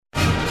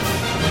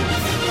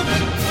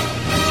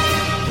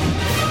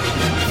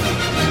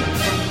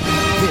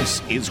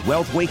is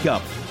Wealth Wake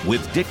Up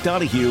with Dick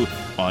Donahue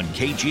on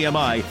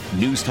KGMI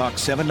News Talk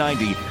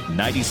 790,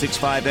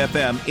 96.5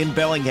 FM in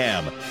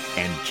Bellingham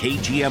and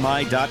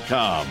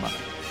KGMI.com.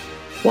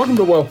 Welcome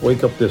to Wealth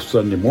Wake Up this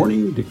Sunday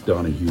morning. Dick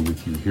Donahue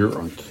with you here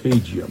on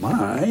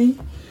KGMI.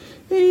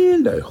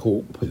 And I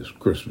hope this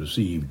Christmas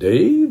Eve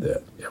day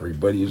that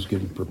everybody is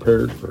getting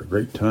prepared for a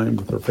great time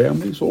with their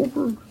families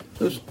over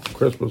this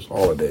Christmas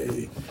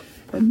holiday.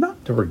 And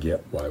not to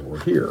forget why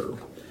we're here.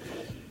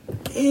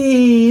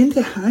 And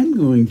I'm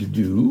going to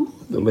do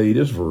the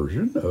latest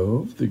version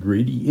of The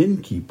Greedy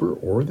Innkeeper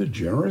or The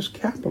Generous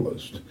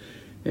Capitalist.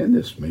 And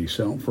this may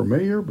sound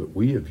familiar, but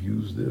we have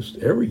used this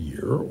every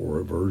year, or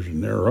a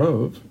version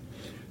thereof,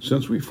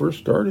 since we first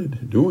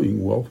started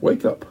doing Wealth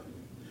Wake Up.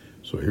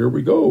 So here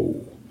we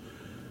go.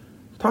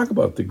 Talk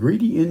about The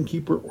Greedy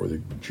Innkeeper or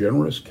The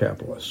Generous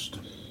Capitalist.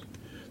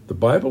 The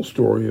Bible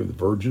story of the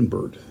virgin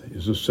birth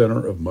is the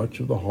center of much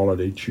of the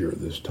holiday cheer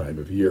this time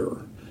of year.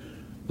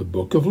 The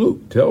book of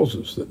Luke tells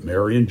us that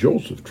Mary and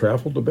Joseph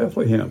traveled to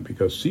Bethlehem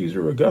because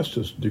Caesar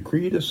Augustus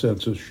decreed a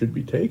census should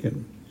be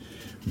taken.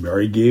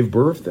 Mary gave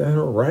birth at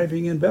her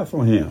arriving in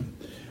Bethlehem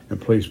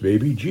and placed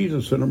baby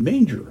Jesus in a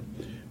manger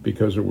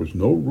because there was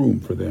no room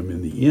for them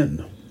in the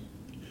inn.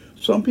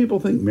 Some people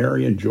think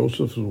Mary and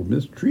Joseph were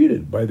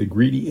mistreated by the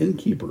greedy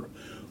innkeeper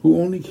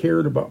who only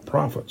cared about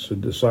profits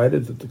and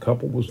decided that the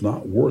couple was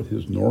not worth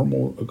his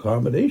normal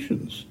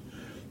accommodations.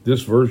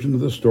 This version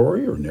of the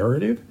story or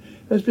narrative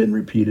has been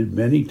repeated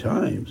many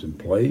times in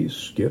plays,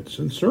 skits,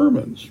 and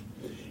sermons.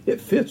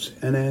 It fits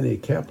an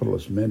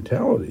anti-capitalist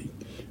mentality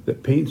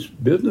that paints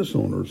business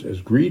owners as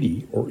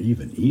greedy or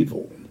even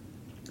evil.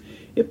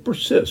 It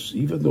persists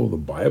even though the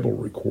Bible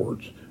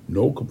records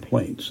no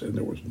complaints and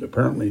there was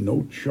apparently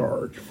no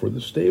charge for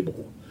the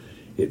stable.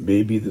 It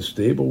may be the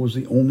stable was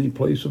the only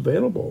place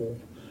available.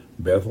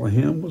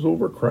 Bethlehem was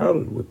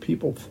overcrowded with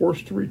people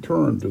forced to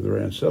return to their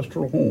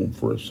ancestral home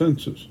for a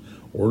census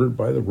ordered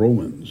by the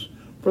Romans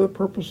for the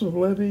purpose of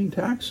levying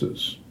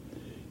taxes.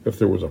 If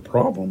there was a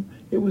problem,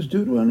 it was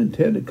due to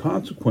unintended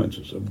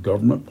consequences of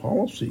government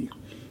policy.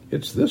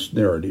 It's this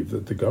narrative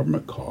that the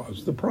government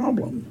caused the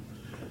problem.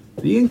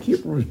 The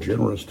innkeeper was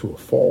generous to a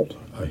fault,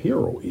 a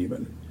hero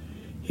even.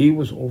 He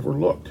was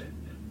overlooked,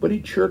 but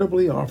he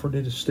charitably offered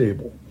it a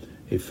stable,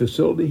 a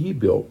facility he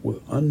built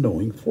with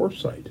unknowing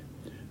foresight.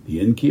 The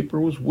innkeeper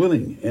was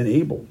willing and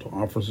able to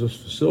offer this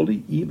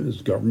facility even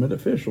as government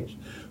officials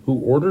who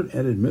ordered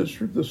and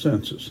administered the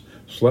census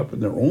slept in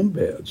their own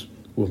beds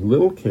with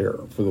little care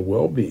for the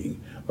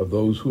well-being of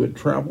those who had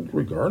traveled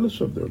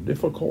regardless of their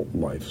difficult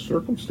life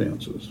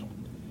circumstances.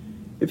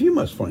 If you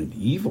must find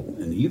evil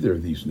in either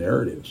of these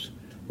narratives,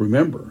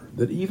 remember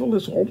that evil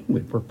is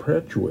ultimately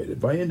perpetuated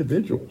by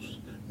individuals,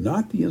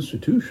 not the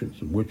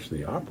institutions in which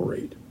they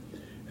operate.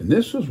 And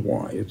this is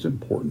why it's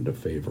important to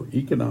favor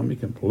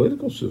economic and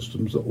political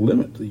systems that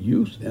limit the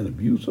use and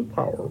abuse of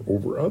power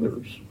over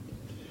others.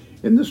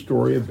 In the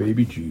story of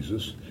baby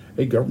Jesus,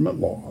 a government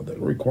law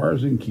that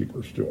requires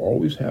innkeepers to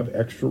always have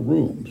extra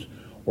rooms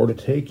or to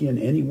take in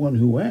anyone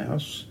who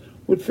asks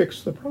would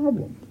fix the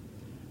problem.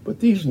 But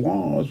these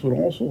laws would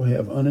also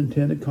have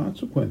unintended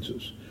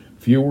consequences.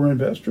 Fewer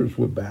investors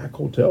would back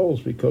hotels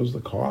because the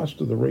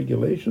cost of the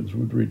regulations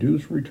would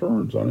reduce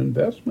returns on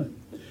investment.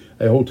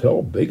 A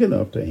hotel big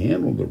enough to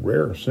handle the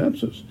rare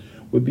census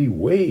would be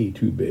way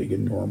too big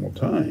in normal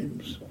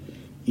times.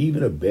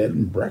 Even a bed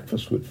and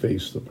breakfast would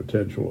face the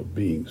potential of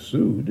being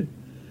sued.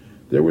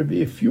 There would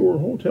be fewer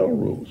hotel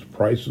rooms,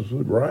 prices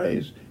would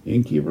rise,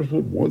 innkeepers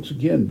would once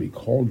again be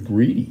called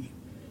greedy.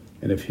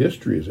 And if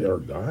history is our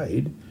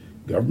guide,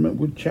 government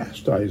would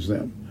chastise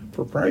them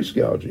for price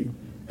gouging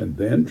and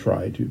then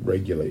try to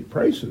regulate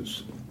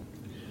prices.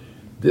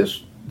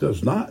 This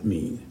does not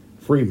mean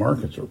free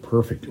markets are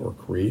perfect or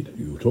create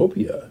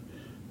utopia.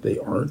 They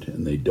aren't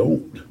and they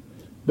don't.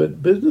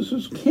 But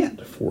businesses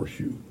can't force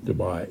you to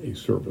buy a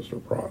service or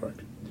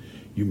product.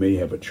 You may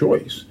have a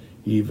choice,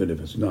 even if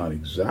it's not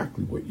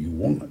exactly what you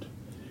want.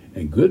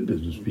 And good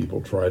business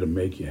people try to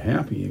make you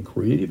happy in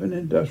creative and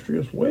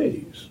industrious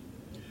ways.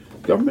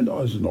 Government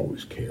doesn't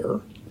always care.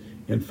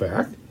 In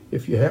fact,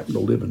 if you happen to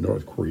live in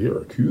North Korea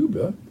or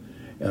Cuba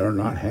and are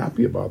not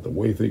happy about the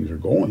way things are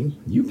going,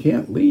 you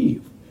can't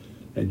leave.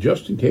 And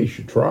just in case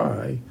you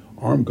try,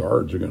 armed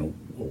guards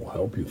will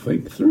help you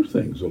think through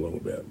things a little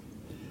bit.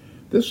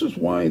 This is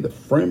why the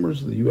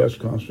framers of the U.S.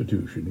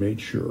 Constitution made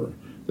sure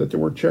that there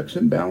were checks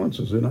and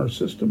balances in our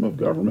system of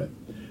government.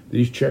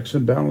 These checks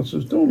and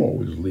balances don't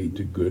always lead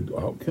to good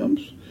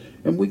outcomes,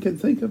 and we can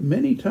think of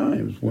many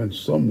times when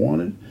some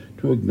wanted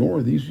to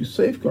ignore these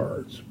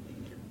safeguards.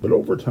 But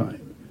over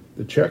time,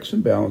 the checks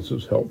and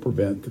balances help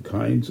prevent the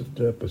kinds of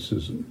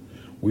despotism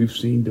we've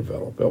seen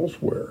develop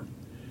elsewhere.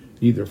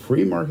 Neither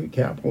free market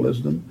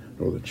capitalism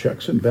nor the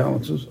checks and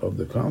balances of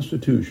the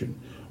Constitution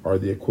are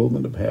the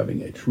equivalent of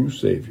having a true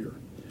savior.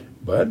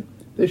 But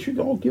they should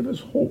all give us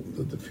hope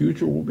that the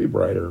future will be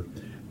brighter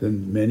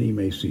than many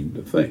may seem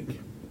to think.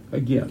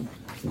 Again,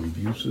 we've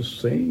used the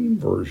same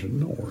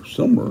version or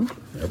similar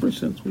ever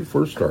since we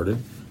first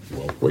started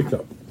Wealth Wake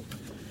Up.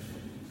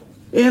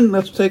 And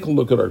let's take a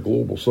look at our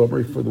global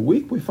summary for the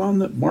week. We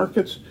found that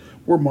markets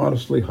were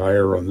modestly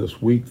higher on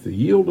this week. The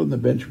yield on the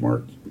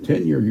benchmark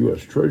 10-year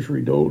U.S.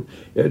 Treasury note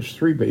edged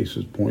 3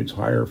 basis points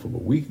higher from a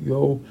week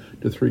ago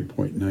to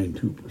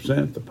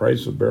 3.92%. The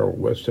price of a barrel of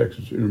West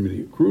Texas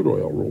Intermediate crude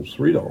oil rose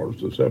 $3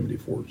 to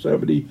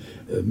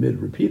 $74.70 amid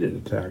repeated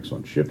attacks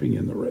on shipping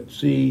in the Red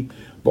Sea.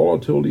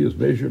 Volatility as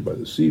measured by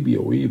the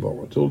CBOE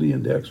Volatility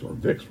Index, or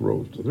VIX,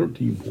 rose to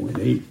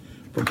 13.8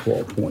 from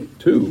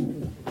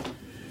 12.2.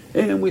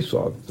 And we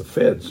saw that the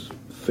Fed's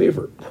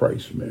favorite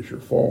price measure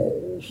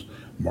falls.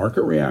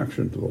 Market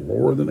reaction to the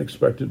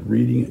lower-than-expected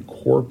reading in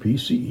core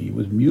PCE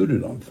was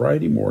muted on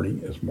Friday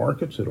morning as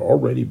markets had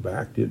already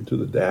backed into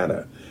the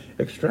data,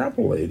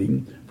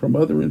 extrapolating from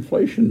other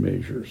inflation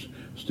measures.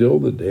 Still,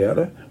 the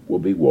data will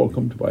be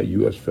welcomed by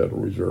U.S.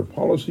 Federal Reserve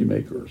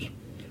policymakers.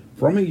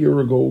 From a year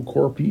ago,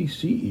 core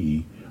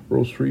PCE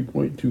rose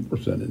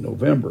 3.2% in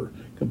November,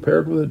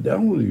 compared with a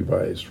downward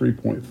revised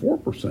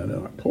 3.4%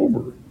 in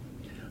October.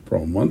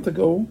 From a month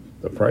ago,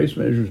 the price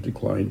measures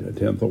declined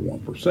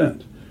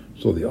 0.1%.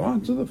 So the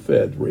odds of the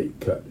Fed rate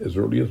cut as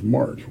early as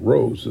March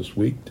rose this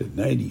week to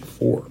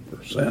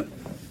 94%.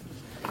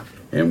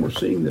 And we're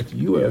seeing that the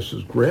U.S.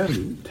 is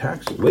granting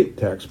late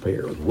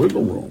taxpayers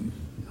wiggle room.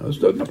 Now, this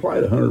doesn't apply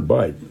to Hunter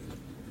Biden,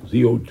 because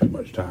he owed too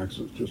much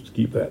taxes, just to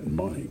keep that in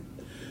mind.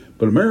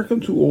 But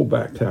Americans who owe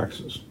back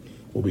taxes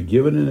will be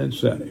given an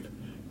incentive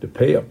to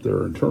pay up.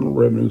 Their Internal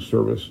Revenue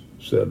Service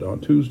said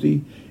on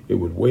Tuesday it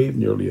would waive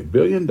nearly $1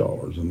 billion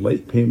in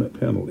late payment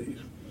penalties.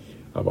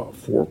 About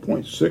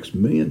 4.6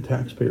 million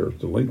taxpayers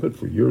delinquent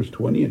for years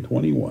 20 and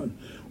 21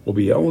 will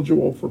be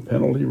eligible for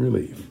penalty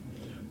relief.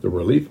 The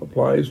relief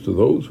applies to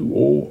those who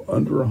owe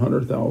under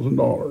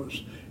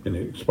 $100,000, and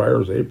it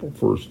expires April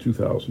 1st,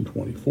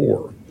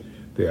 2024.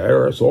 The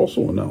IRS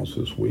also announced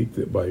this week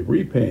that by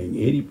repaying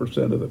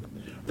 80% of the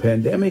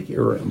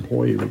pandemic-era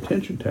employee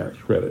retention tax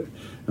credit,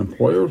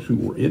 employers who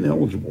were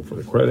ineligible for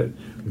the credit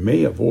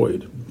may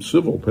avoid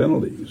civil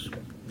penalties.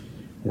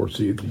 Or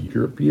see, the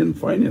European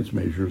finance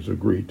measures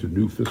agreed to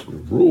new fiscal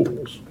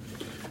rules.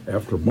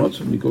 After months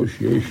of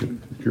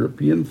negotiation,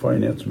 European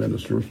finance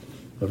ministers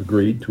have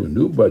agreed to a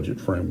new budget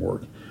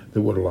framework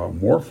that would allow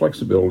more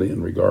flexibility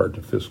in regard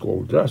to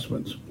fiscal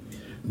adjustments,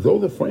 though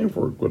the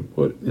framework would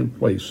put in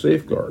place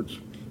safeguards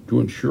to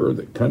ensure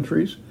that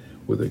countries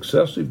with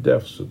excessive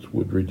deficits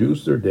would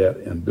reduce their debt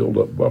and build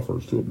up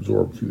buffers to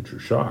absorb future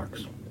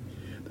shocks.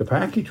 The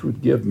package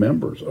would give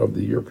members of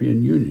the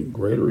European Union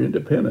greater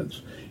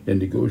independence in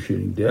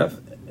negotiating debt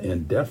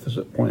and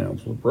deficit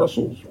plans with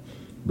Brussels,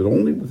 but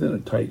only within a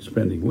tight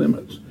spending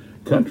limits.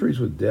 Countries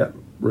with debt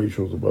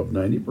ratios above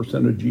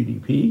 90% of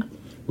GDP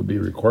would be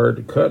required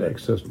to cut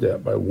excess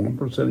debt by 1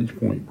 percentage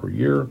point per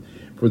year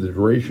for the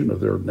duration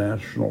of their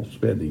national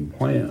spending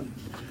plan.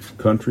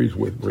 Countries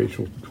with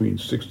ratios between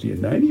 60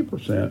 and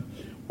 90%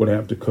 would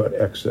have to cut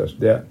excess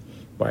debt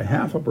by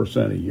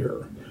 0.5% a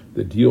year.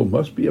 The deal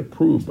must be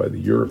approved by the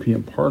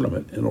European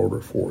Parliament in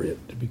order for it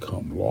to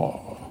become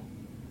law.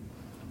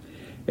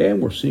 And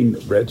we're seeing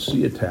the Red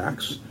Sea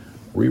attacks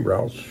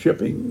reroute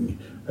shipping.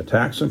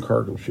 Attacks on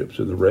cargo ships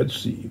in the Red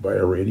Sea by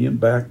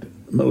Iranian-backed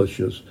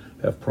militias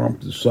have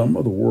prompted some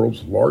of the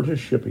world's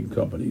largest shipping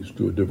companies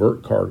to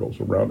divert cargoes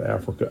around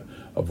Africa,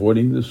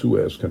 avoiding the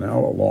Suez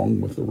Canal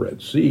along with the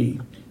Red Sea,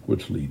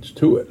 which leads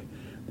to it.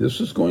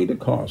 This is going to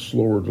cause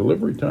slower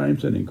delivery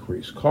times and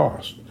increased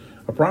cost.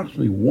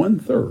 Approximately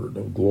 1/3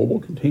 of global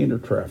container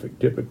traffic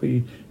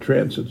typically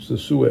transits the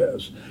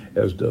Suez,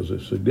 as does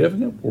a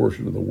significant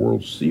portion of the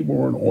world's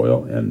seaborne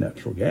oil and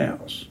natural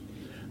gas.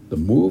 The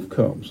move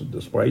comes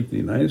despite the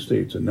United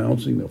States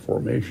announcing the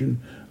formation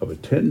of a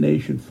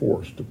 10-nation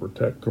force to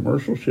protect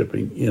commercial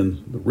shipping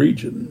in the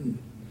region.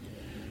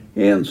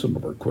 And some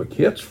of our quick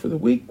hits for the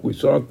week. We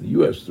saw that the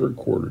U.S. third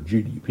quarter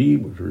GDP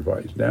was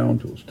revised down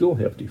to a still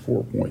hefty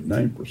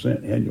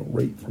 4.9% annual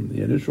rate from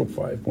the initial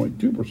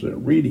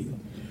 5.2% reading.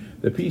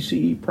 The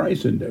PCE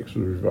price index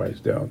was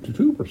revised down to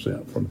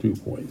 2% from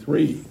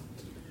 2.3%.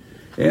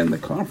 And the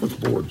Conference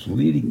Board's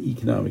leading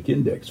economic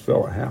index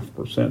fell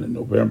 0.5% in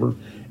November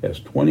as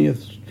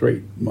 20th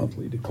straight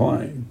monthly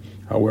decline.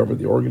 However,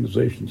 the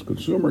organization's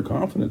consumer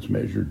confidence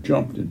measure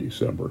jumped in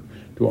December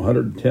to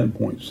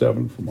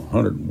 110.7 from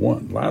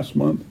 101 last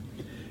month.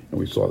 And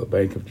we saw the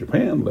Bank of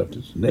Japan left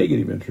its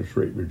negative interest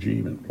rate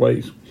regime in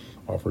place,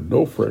 offered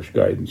no fresh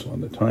guidance on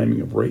the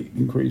timing of rate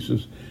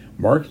increases.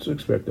 Markets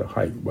expect a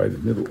hike by the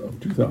middle of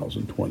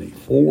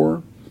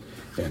 2024.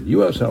 And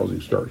U.S. housing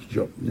starts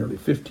jumped nearly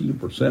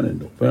 15% in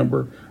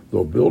November,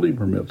 though building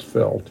permits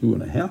fell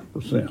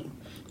 2.5%.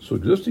 So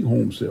existing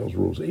home sales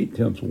rose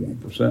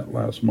 0.8%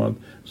 last month,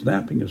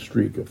 snapping a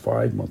streak of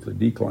 5 monthly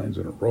declines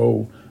in a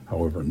row.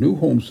 However, new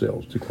home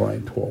sales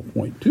declined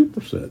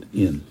 12.2%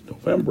 in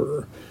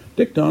November.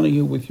 Dick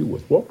Donahue with you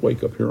with Wealth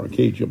Wake Up here on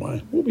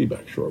KGMI. We'll be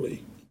back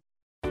shortly.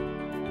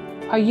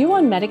 Are you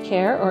on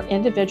Medicare or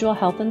individual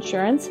health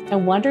insurance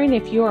and wondering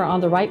if you are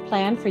on the right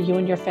plan for you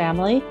and your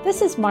family?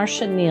 This is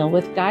Marcia Neal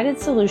with Guided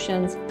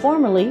Solutions,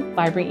 formerly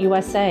Vibrant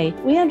USA.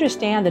 We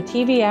understand the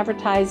TV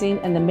advertising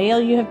and the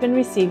mail you have been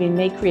receiving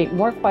may create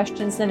more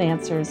questions than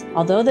answers.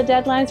 Although the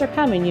deadlines are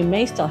coming, you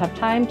may still have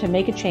time to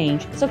make a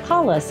change. So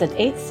call us at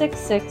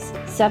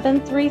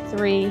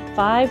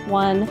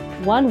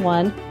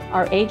 866-733-5111.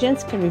 Our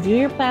agents can review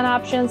your plan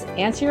options,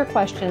 answer your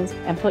questions,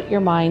 and put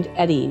your mind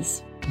at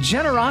ease.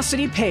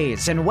 Generosity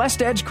pays, and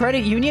West Edge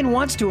Credit Union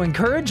wants to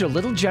encourage a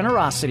little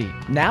generosity.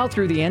 Now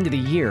through the end of the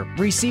year,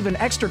 receive an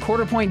extra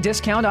quarter-point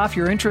discount off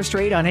your interest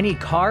rate on any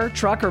car,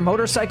 truck, or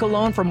motorcycle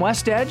loan from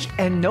West Edge,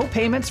 and no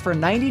payments for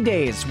 90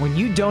 days when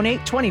you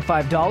donate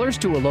 $25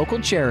 to a local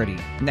charity.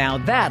 Now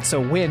that's a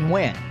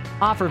win-win.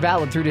 Offer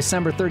valid through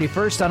December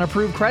 31st on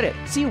approved credit.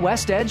 See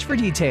West Edge for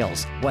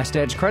details. West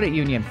Edge Credit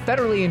Union,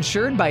 federally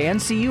insured by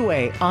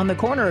NCUA, on the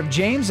corner of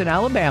James and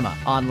Alabama.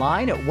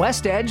 Online at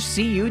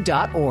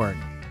westedgecu.org.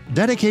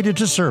 Dedicated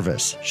to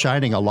service,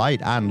 shining a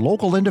light on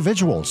local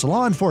individuals,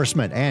 law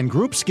enforcement, and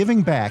groups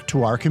giving back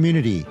to our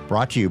community.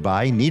 Brought to you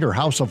by Nieder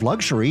House of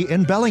Luxury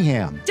in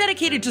Bellingham.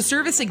 Dedicated to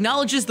Service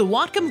acknowledges the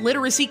Whatcom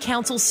Literacy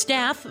Council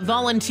staff,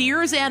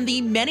 volunteers, and the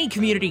many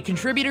community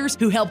contributors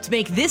who helped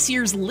make this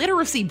year's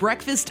Literacy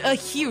Breakfast a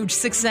huge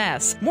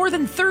success. More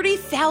than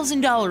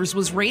 $30,000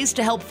 was raised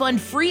to help fund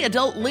free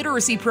adult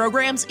literacy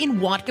programs in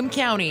Whatcom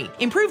County.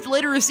 Improved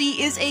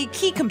literacy is a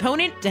key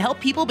component to help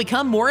people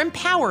become more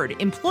empowered,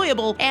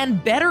 employable, and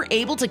better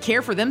able to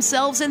care for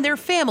themselves and their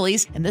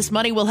families, and this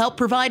money will help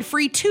provide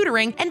free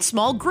tutoring and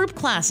small group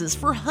classes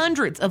for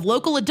hundreds of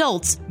local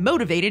adults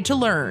motivated to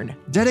learn.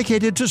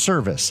 Dedicated to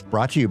Service,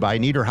 brought to you by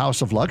Nieder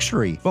House of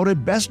Luxury,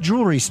 voted best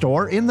jewelry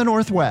store in the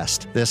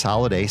Northwest. This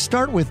holiday,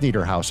 start with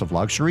Nieder House of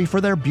Luxury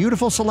for their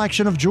beautiful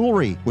selection of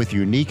jewelry with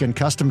unique and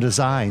custom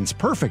designs,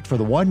 perfect for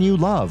the one you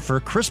love for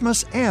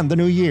Christmas and the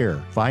New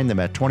Year. Find them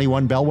at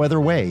 21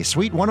 Bellwether Way,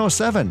 Suite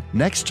 107,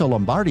 next to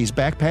Lombardi's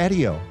back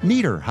patio.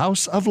 Nieder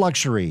House of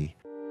Luxury.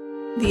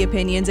 The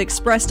opinions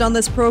expressed on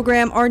this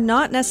program are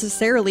not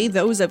necessarily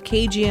those of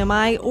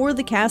KGMI or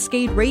the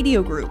Cascade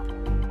Radio Group.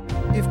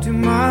 If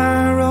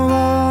tomorrow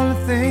all the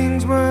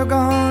things were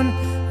gone,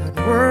 I'd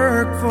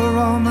work for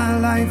all my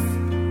life,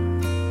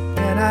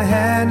 and I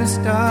had to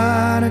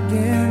start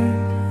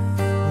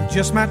again with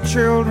just my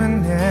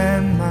children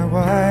and my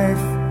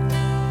wife.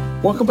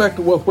 Welcome back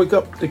to Wealth Wake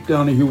Up. Dick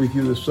Donahue with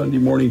you this Sunday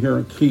morning here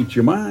on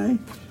KGMI.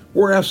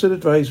 We're Asset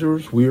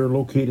Advisors. We are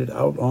located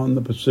out on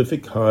the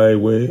Pacific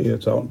Highway.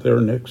 It's out there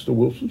next to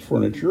Wilson's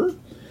Furniture.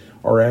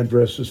 Our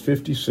address is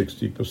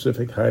 5060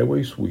 Pacific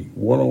Highway, Suite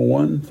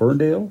 101,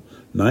 Ferndale,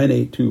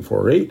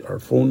 98248. Our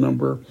phone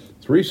number,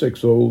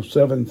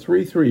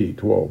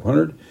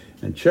 360-733-1200.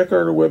 And check out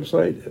our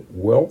website at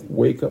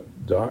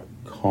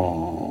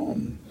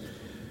wealthwakeup.com.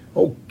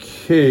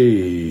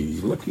 Okay,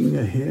 looking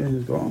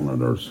ahead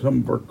on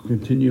some of our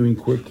continuing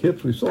quick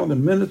hits. We saw the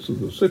minutes of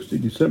the 60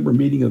 December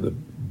meeting of the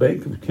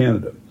Bank of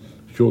Canada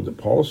showed that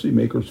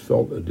policymakers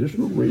felt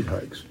additional rate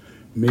hikes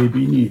may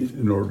be needed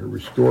in order to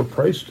restore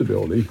price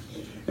stability,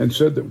 and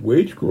said that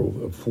wage growth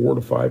of 4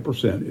 to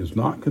 5% is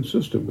not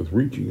consistent with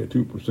reaching a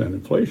 2%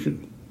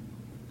 inflation.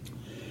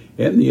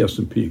 And the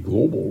S&P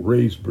Global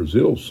raised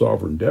Brazil's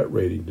sovereign debt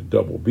rating to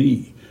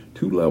BB,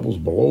 2 levels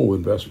below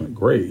investment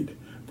grade,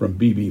 from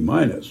BB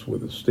minus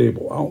with a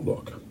stable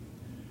outlook.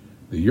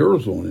 The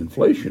Eurozone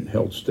inflation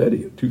held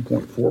steady at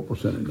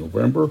 2.4% in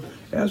November,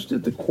 as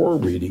did the core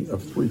reading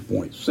of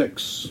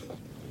 3.6%.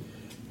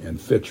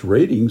 And Fitch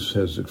Ratings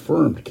has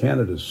affirmed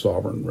Canada's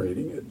sovereign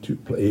rating at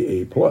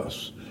AA+,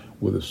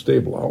 with a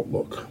stable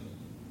outlook.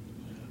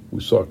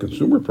 We saw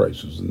consumer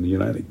prices in the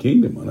United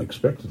Kingdom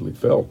unexpectedly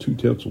fell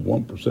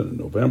 0.2% in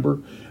November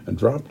and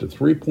dropped to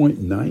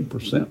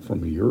 3.9%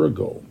 from a year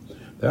ago.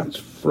 That's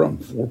from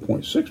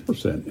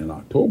 4.6% in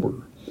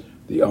October.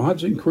 The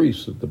odds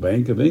increase that the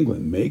Bank of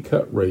England may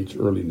cut rates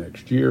early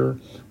next year,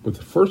 with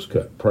the first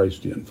cut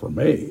priced in for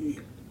May.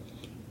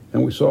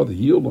 And we saw the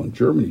yield on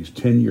Germany's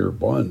 10-year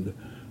bond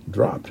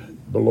dropped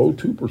below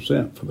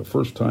 2% for the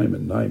first time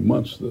in 9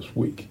 months this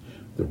week.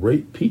 The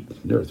rate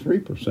peaked near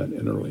 3%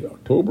 in early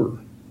October.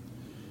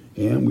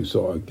 And we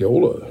saw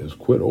Angola has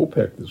quit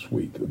OPEC this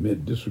week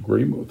amid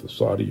disagreement with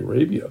Saudi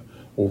Arabia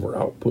over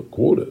output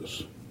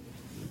quotas.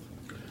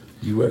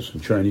 U.S.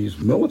 and Chinese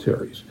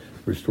militaries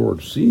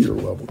restored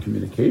senior-level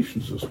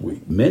communications this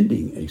week,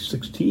 mending a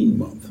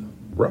 16-month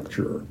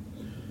rupture.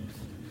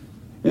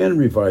 And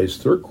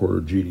revised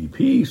third-quarter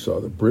GDP saw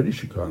the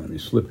British economy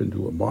slip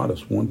into a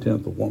modest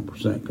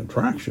 0.1%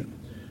 contraction.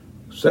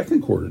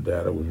 Second-quarter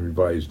data was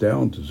revised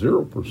down to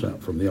 0%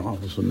 from the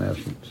Office of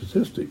National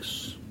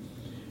Statistics.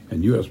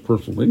 And U.S.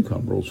 personal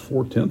income rose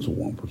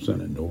 0.4%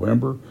 in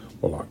November,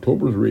 while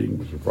October's reading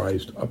was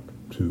revised up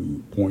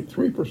to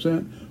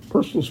 0.3%.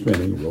 Personal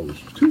spending rose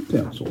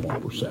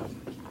 0.2%.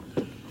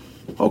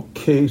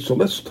 Okay, so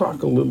let's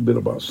talk a little bit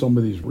about some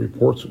of these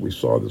reports that we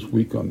saw this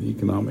week on the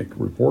economic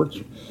reports.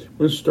 We're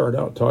going to start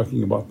out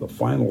talking about the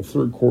final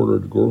third quarter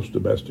gross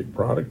domestic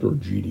product, or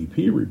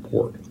GDP,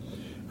 report.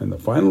 And the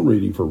final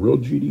reading for real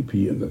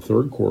GDP in the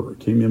third quarter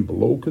came in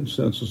below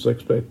consensus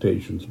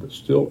expectations, but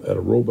still at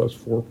a robust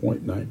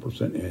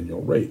 4.9%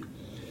 annual rate.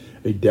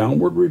 A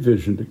downward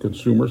revision to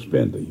consumer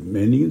spending,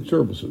 mainly in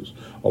services,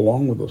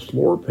 along with a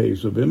slower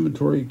pace of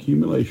inventory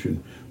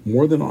accumulation,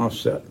 more than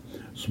offset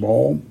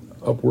small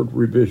upward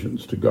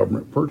revisions to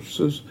government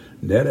purchases,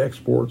 net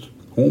exports,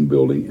 home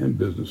building, and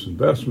business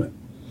investment.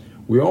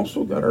 We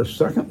also got our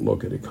second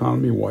look at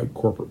economy-wide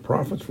corporate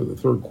profits for the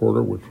third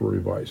quarter, which were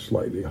revised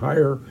slightly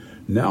higher,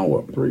 now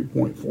up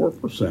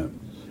 3.4%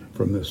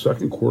 from the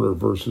second quarter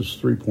versus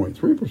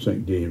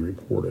 3.3% gain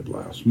reported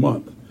last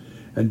month,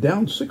 and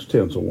down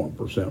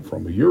 0.6%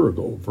 from a year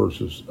ago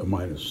versus a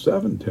minus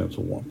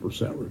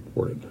 0.7%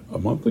 reported a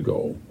month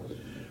ago.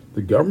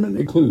 The government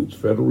includes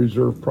Federal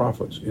Reserve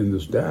profits in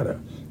this data,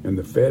 and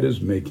the Fed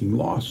is making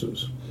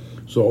losses.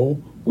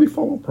 So we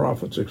follow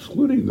profits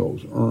excluding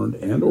those earned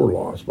and or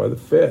lost by the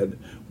Fed,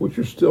 which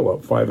are still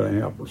up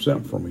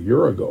 5.5% from a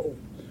year ago.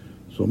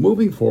 So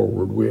moving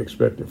forward, we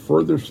expect a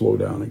further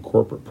slowdown in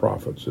corporate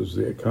profits as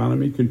the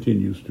economy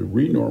continues to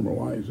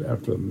renormalize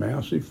after the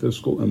massive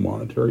fiscal and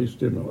monetary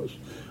stimulus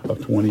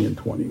of 20 and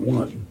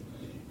 21.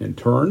 In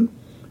turn,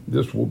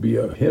 this will be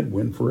a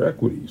headwind for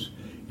equities.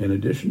 In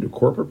addition to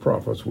corporate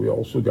profits, we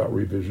also got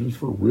revisions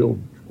for real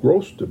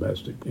gross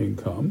domestic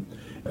income,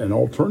 an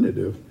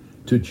alternative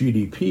to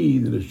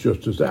GDP that is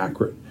just as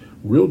accurate.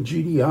 Real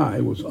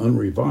GDI was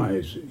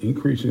unrevised,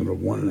 increasing at a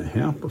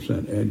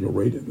 1.5% annual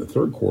rate in the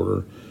third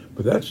quarter,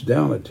 but that's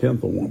down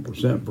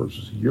 0.1%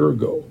 versus a year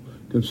ago,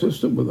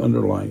 consistent with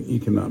underlying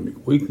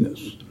economic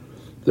weakness.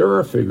 There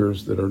are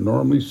figures that are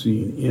normally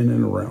seen in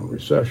and around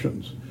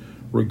recessions.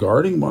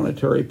 Regarding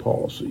monetary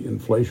policy,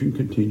 inflation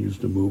continues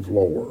to move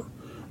lower.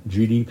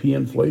 GDP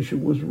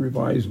inflation was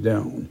revised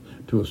down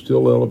to a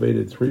still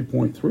elevated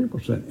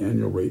 3.3%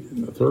 annual rate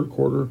in the third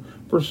quarter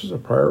versus a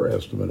prior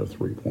estimate of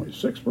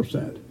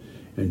 3.6%.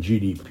 And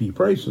GDP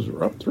prices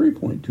are up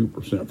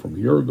 3.2% from a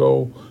year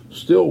ago,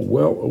 still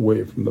well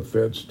away from the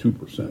Fed's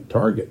 2%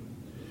 target.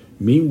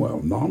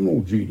 Meanwhile,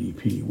 nominal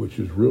GDP, which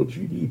is real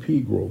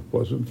GDP growth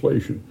plus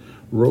inflation,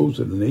 rose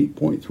at an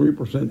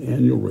 8.3%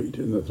 annual rate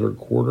in the third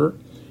quarter.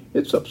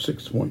 It's up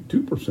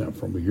 6.2%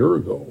 from a year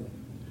ago.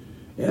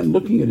 And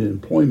looking at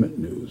employment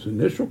news,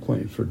 initial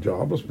claims for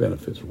jobless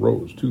benefits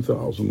rose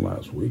 2,000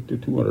 last week to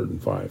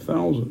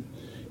 205,000.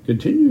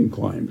 Continuing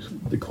claims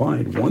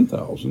declined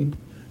 1,000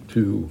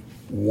 to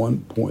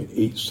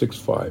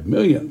 1.865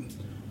 million.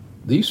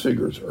 These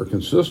figures are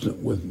consistent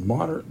with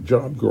moderate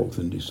job growth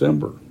in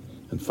December.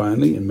 And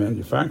finally, in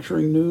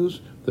manufacturing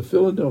news, the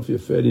Philadelphia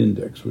Fed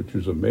Index, which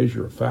is a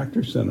measure of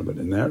factory sentiment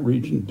in that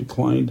region,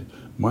 declined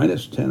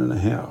minus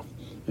 10.5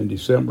 in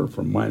December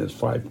from minus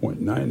 5.9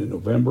 in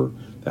November.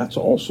 That's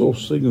also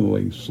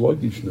signaling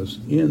sluggishness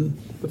in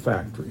the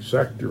factory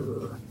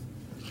sector.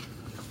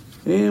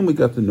 And we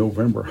got the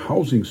November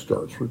housing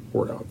starts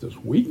report out this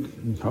week.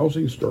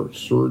 Housing starts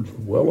surged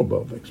well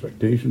above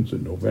expectations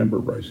in November,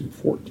 rising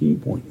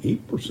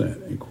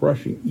 14.8% and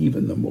crushing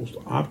even the most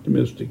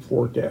optimistic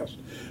forecast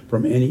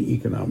from any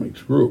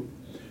economics group.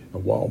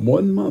 And while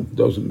 1 month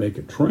doesn't make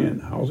a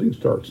trend, housing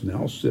starts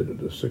now sit at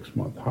a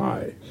 6-month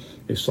high,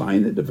 a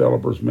sign that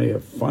developers may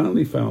have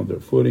finally found their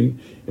footing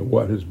in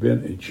what has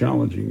been a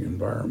challenging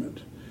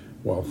environment.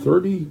 While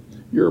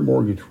 30-year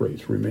mortgage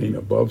rates remain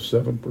above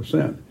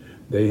 7%,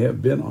 they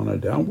have been on a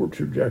downward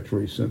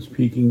trajectory since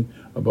peaking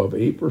above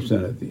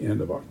 8% at the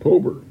end of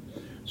October.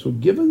 So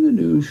given the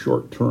new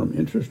short-term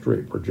interest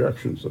rate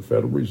projections the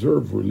Federal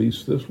Reserve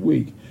released this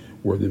week,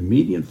 where the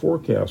median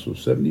forecast was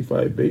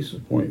 75 basis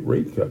point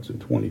rate cuts in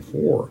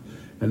 24,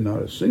 and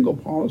not a single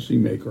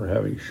policymaker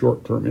having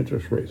short-term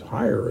interest rates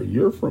higher a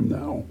year from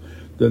now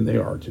than they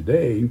are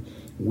today,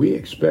 we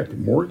expect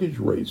mortgage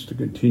rates to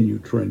continue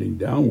trending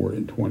downward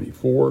in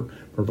 24,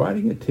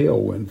 providing a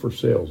tailwind for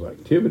sales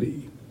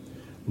activity.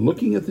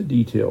 Looking at the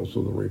details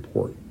of the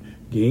report,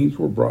 gains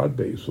were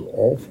broad-based with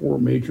all 4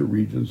 major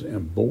regions,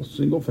 and both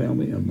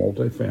single-family and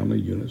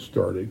multifamily units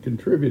started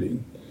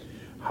contributing.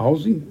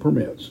 Housing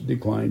permits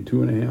declined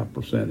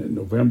 2.5% in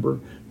November,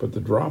 but the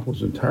drop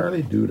was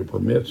entirely due to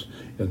permits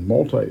in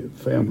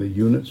multifamily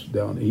units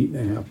down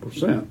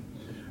 8.5%.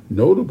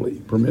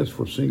 Notably, permits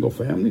for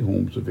single-family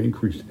homes have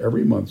increased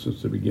every month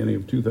since the beginning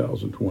of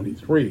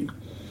 2023.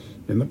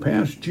 In the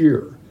past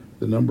year,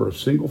 the number of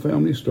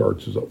single-family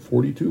starts is up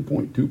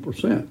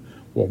 42.2%,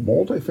 while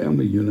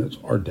multifamily units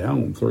are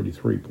down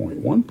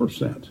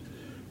 33.1%.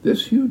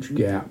 This huge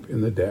gap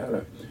in the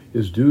data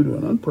is due to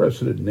an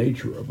unprecedented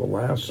nature of the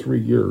last 3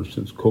 years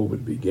since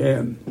COVID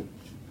began.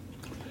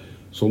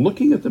 So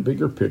looking at the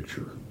bigger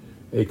picture,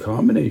 a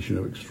combination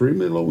of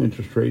extremely low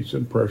interest rates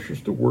and pressures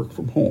to work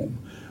from home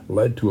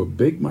led to a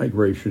big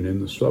migration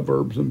in the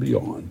suburbs and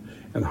beyond,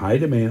 and high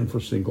demand for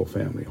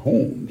single-family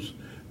homes.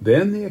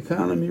 Then the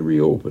economy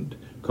reopened,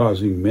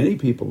 causing many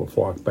people to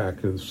flock back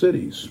to the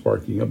cities,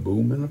 sparking a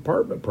boom in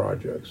apartment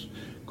projects.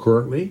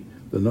 Currently,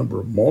 the number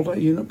of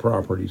multi-unit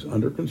properties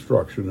under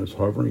construction is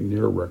hovering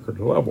near record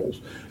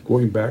levels,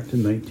 going back to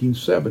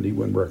 1970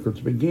 when records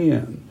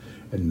began.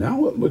 And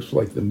now it looks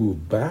like the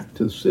move back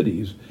to the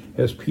cities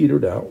has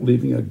petered out,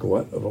 leaving a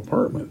glut of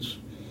apartments.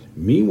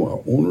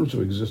 Meanwhile, owners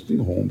of existing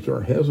homes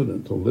are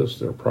hesitant to list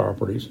their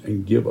properties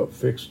and give up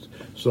fixed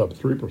sub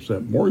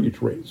 3%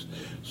 mortgage rates.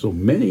 So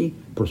many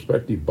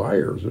prospective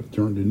buyers have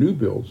turned to new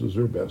builds as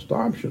their best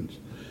options.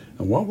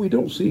 And while we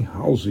don't see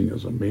housing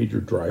as a major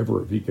driver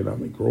of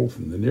economic growth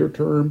in the near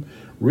term,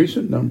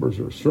 recent numbers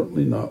are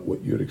certainly not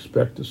what you'd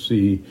expect to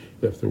see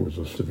if there was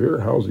a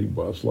severe housing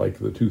bust like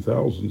the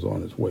 2000s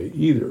on its way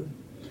either.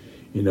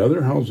 In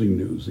other housing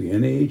news, the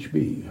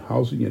NAHB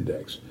Housing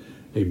Index,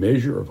 a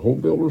measure of home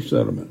builder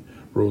sentiment,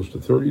 rose to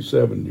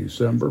 37 in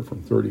December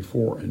from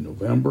 34 in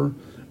November.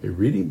 A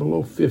reading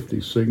below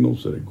 50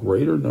 signals that a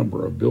greater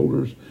number of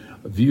builders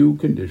view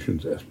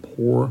conditions as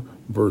poor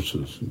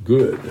versus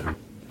good.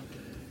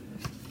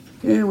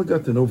 And we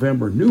got the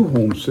November new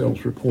home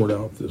sales report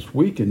out this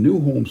week, and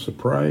new homes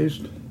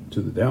surprised to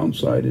the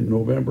downside in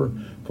November,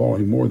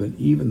 falling more than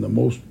even the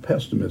most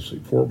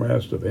pessimistic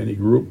forecast of any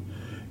group.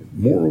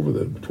 Moreover,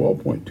 the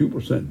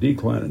 12.2%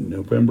 decline in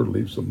November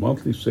leaves the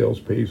monthly sales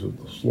pace at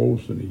the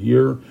slowest in a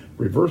year,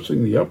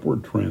 reversing the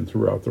upward trend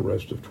throughout the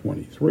rest of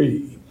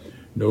 23.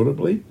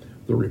 Notably,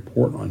 the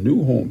report on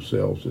new home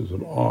sales is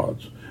at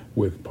odds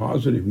with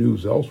positive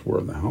news elsewhere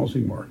in the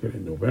housing market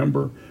in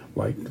November,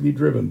 likely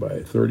driven by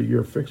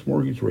 30-year fixed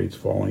mortgage rates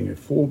falling a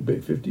full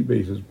 50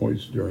 basis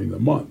points during the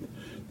month.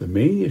 The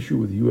main issue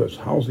with the U.S.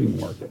 housing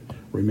market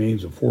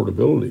remains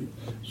affordability,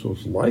 so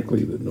it's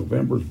likely that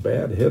November's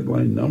bad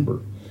headline number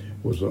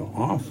was an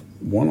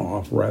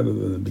one-off rather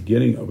than the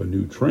beginning of a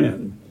new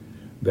trend.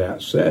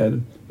 That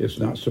said, it's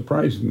not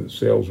surprising that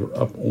sales are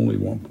up only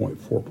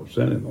 1.4%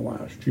 in the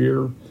last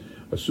year.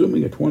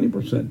 Assuming a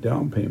 20%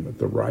 down payment,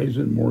 the rise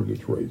in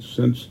mortgage rates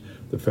since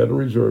the Federal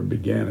Reserve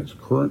began its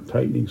current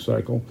tightening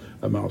cycle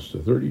amounts to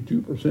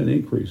 32%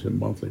 increase in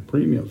monthly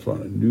premiums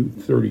on a new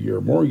 30-year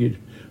mortgage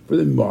for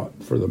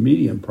the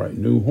median price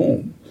new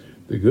home.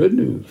 The good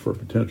news for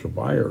potential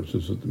buyers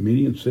is that the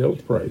median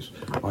sales price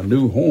on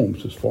new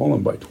homes has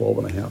fallen by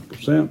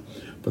 12.5%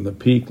 from the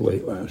peak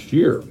late last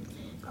year.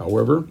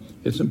 However,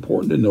 it's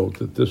important to note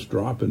that this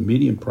drop in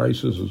median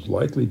prices is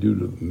likely due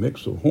to the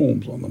mix of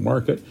homes on the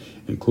market,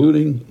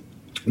 including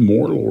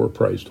more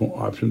lower-priced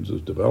options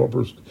as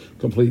developers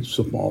complete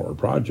smaller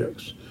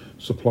projects.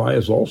 Supply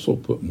has also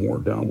put more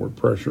downward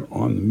pressure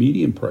on the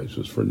median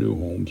prices for new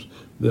homes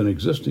than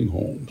existing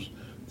homes.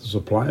 The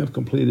supply of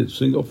completed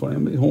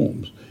single-family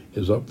homes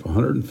is up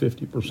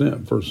 150%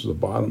 versus the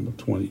bottom of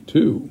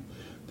 22.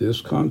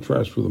 This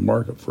contrasts with the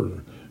market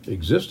for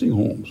existing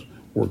homes,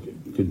 where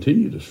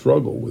continue to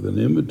struggle with an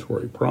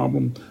inventory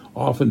problem,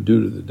 often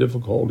due to the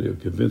difficulty of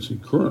convincing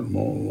current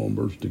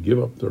homeowners to give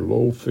up their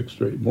low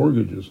fixed-rate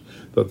mortgages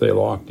that they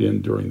locked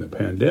in during the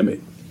pandemic.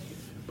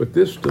 But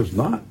this does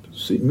not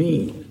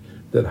mean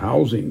that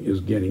housing is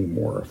getting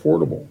more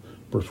affordable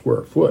per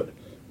square foot,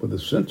 with the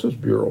Census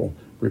Bureau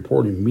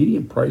reporting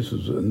median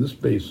prices in this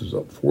base is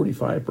up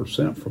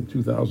 45% from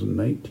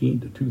 2019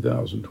 to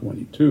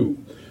 2022,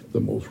 the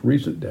most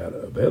recent data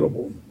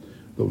available.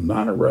 Though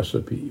not a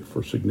recipe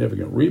for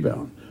significant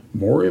rebound,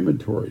 more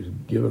inventories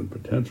given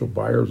potential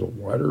buyers a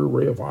wider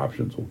array of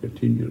options will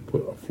continue to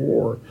put a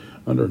floor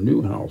under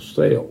new house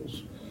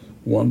sales.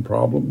 One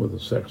problem with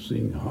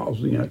assessing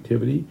housing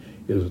activity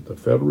is that the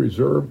Federal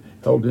Reserve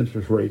held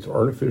interest rates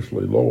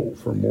artificially low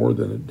for more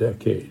than a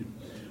decade.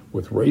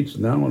 With rates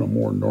now in a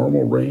more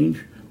normal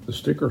range, the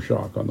sticker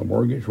shock on the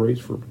mortgage rates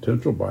for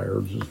potential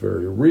buyers is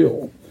very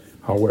real.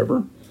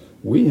 However,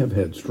 we have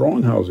had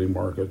strong housing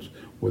markets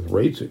with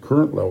rates at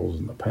current levels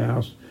in the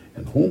past,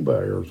 and home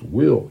buyers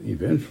will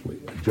eventually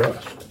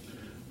adjust.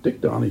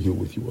 Dick Donahue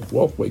with you with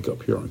Wealth Wake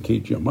Up here on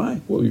KGMI.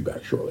 We'll be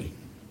back shortly.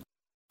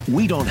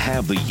 We don't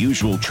have the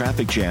usual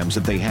traffic jams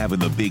that they have in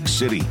the big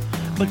city,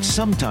 but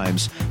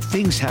sometimes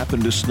things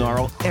happen to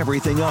snarl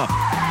everything up.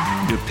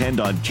 Depend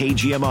on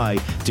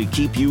KGMI to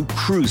keep you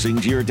cruising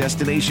to your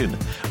destination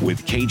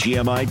with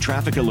KGMI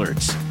traffic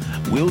alerts.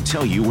 We'll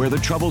tell you where the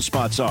trouble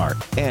spots are,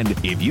 and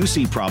if you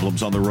see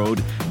problems on the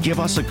road, give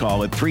us a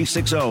call at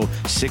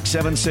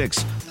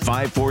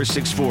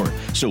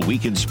 360-676-5464 so we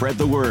can spread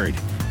the word.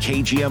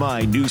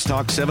 KGMI News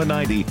Talk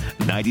 790,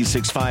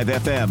 96.5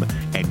 FM,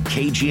 and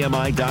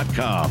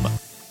KGMI.com.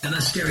 The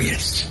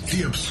mysterious,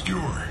 the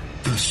obscure,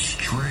 the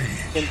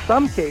strange. In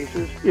some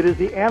cases, it is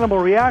the animal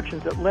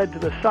reactions that led to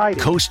the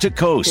sighting. Coast to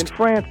coast. In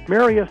France,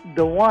 Marius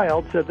de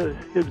Wilde said that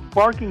his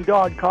barking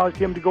dog caused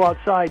him to go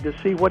outside to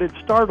see what had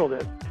startled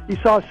it. He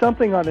saw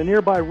something on the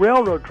nearby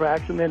railroad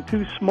tracks, and then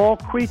two small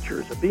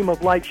creatures. A beam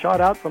of light shot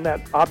out from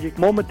that object,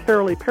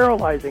 momentarily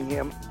paralyzing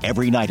him.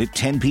 Every night at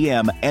 10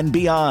 p.m. and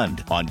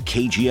beyond on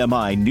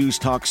KGMI News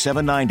Talk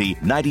 790,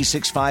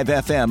 96.5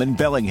 FM in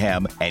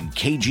Bellingham and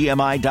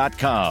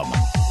KGMI.com.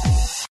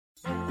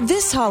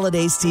 This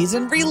holiday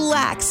season,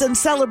 relax and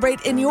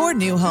celebrate in your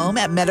new home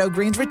at Meadow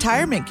Greens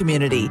Retirement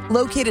Community,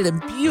 located in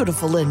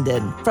beautiful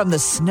Linden. From the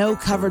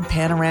snow-covered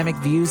panoramic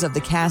views of the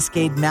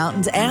Cascade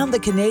Mountains and the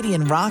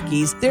Canadian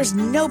Rockies, there's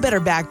no better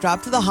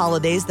backdrop to the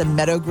holidays than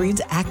Meadow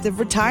Greens Active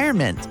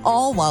Retirement,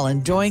 all while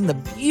enjoying the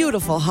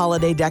beautiful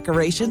holiday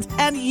decorations,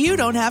 and you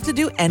don't have to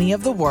do any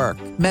of the work.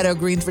 Meadow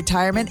Greens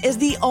Retirement is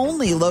the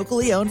only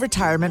locally owned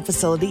retirement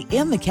facility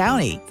in the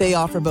county. They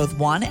offer both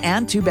 1-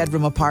 and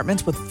 2-bedroom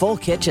apartments with full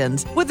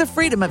kitchens, with the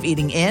freedom of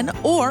eating in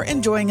or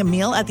enjoying a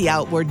meal at the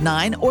Outward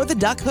 9 or the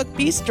Duck Hook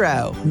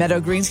Bistro. Meadow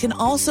Greens can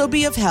also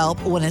be of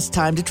help when it's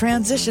time to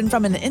transition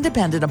from an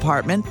independent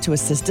apartment to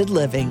assisted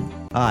living.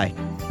 Hi,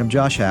 I'm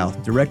Josh Howe,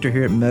 Director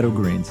here at Meadow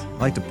Greens. I'd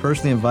like to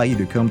personally invite you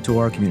to come to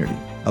our community.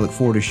 I look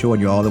forward to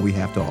showing you all that we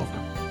have to offer.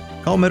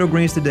 Call Meadow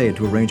Greens today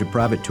to arrange a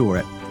private tour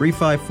at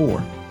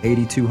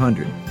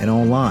 354-8200 and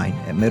online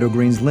at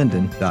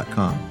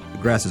meadowgreenslinden.com. The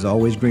grass is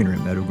always greener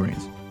in Meadow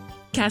Greens.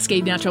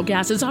 Cascade Natural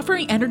Gas is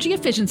offering energy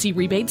efficiency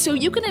rebates so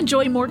you can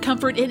enjoy more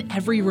comfort in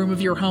every room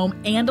of your home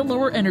and a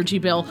lower energy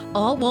bill,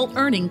 all while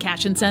earning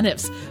cash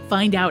incentives.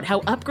 Find out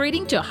how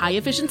upgrading to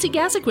high-efficiency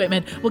gas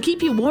equipment will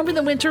keep you warm in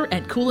the winter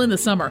and cool in the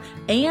summer,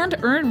 and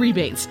earn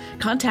rebates.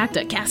 Contact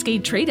a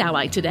Cascade Trade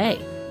Ally today.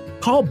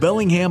 Call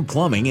Bellingham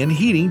Plumbing and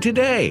Heating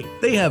today.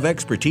 They have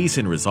expertise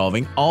in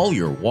resolving all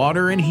your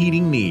water and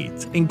heating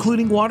needs,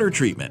 including water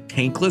treatment,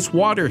 tankless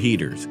water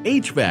heaters,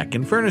 HVAC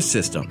and furnace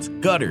systems,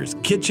 gutters,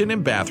 kitchen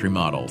and bath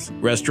remodels,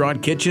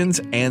 restaurant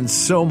kitchens, and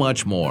so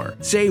much more.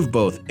 Save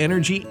both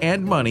energy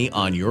and money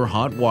on your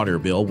hot water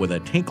bill with a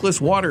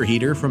tankless water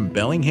heater from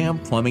Bellingham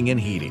Plumbing and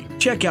Heating.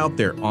 Check out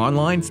their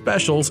online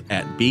specials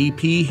at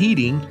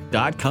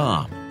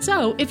bpheating.com.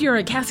 So, if you're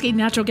a Cascade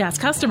Natural Gas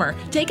customer,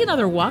 take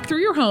another walk through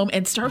your home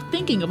and start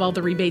thinking of all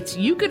the rebates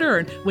you could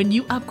earn when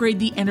you upgrade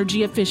the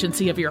energy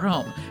efficiency of your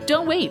home.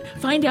 Don't wait.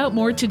 Find out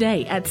more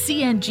today at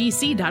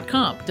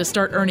cngc.com to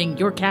start earning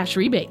your cash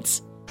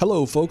rebates.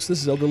 Hello, folks.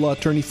 This is Elder Law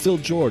Attorney Phil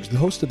George, the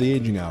host of The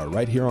Aging Hour,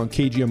 right here on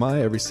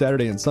KGMI every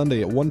Saturday and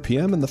Sunday at 1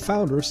 p.m. and the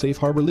founder of Safe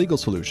Harbor Legal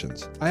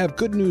Solutions. I have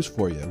good news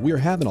for you. We are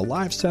having a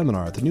live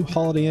seminar at the new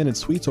Holiday Inn and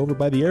Suites over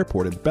by the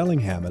airport in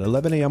Bellingham at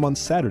 11 a.m. on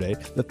Saturday,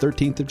 the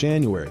 13th of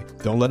January.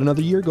 Don't let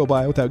another year go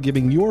by without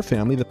giving your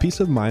family the peace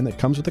of mind that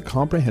comes with a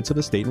comprehensive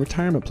estate and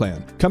retirement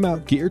plan. Come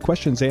out, get your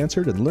questions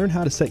answered, and learn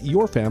how to set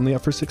your family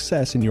up for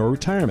success in your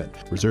retirement.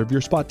 Reserve your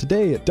spot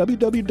today at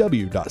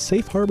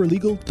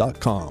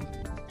www.safeharborlegal.com.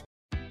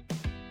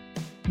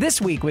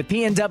 This week with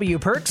P&W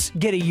Perks,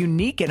 get a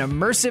unique and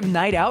immersive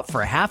night out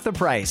for half the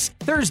price.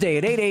 Thursday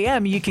at 8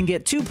 a.m., you can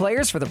get 2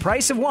 players for the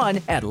price of 1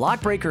 at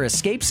Lockbreaker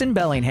Escapes in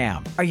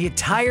Bellingham. Are you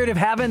tired of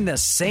having the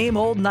same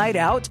old night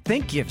out?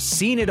 Think you've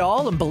seen it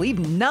all and believe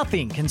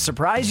nothing can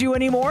surprise you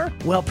anymore?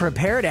 Well,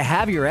 prepare to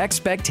have your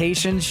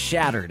expectations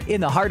shattered.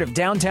 In the heart of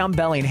downtown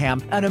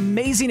Bellingham, an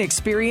amazing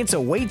experience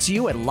awaits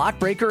you at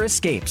Lockbreaker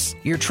Escapes.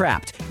 You're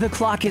trapped, the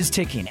clock is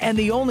ticking, and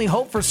the only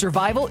hope for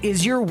survival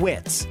is your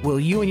wits. Will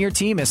you and your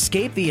team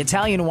escape the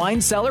Italian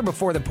wine cellar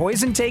before the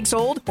poison takes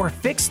hold, or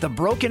fix the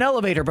broken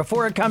elevator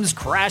before it comes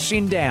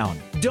crashing down?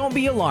 Don't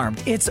be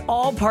alarmed. It's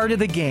all part of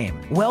the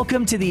game.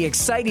 Welcome to the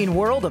exciting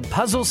world of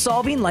puzzle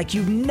solving like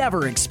you've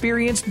never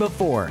experienced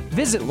before.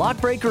 Visit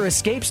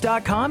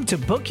lockbreakerescapes.com to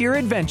book your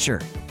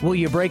adventure. Will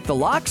you break the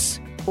locks,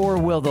 or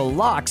will the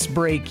locks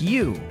break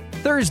you?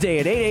 Thursday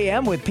at 8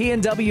 a.m. with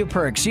P&W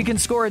Perks. You can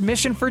score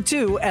admission for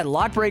 2 at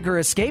Lockbreaker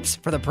Escapes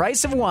for the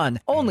price of 1,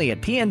 only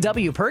at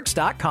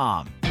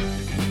pnwperks.com.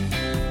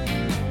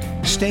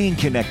 Staying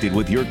connected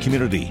with your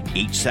community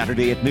each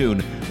Saturday at noon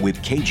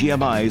with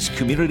KGMI's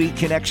Community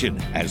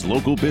Connection as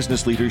local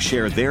business leaders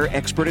share their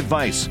expert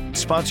advice.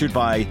 Sponsored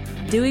by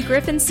Dewey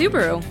Griffin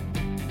Subaru,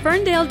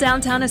 Ferndale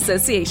Downtown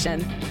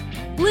Association,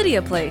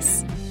 Lydia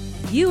Place,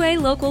 UA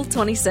Local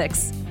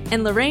 26,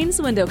 and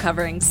Lorraine's Window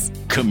Coverings.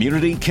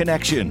 Community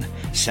Connection,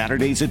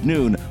 Saturdays at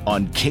noon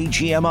on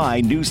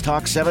KGMI News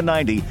Talk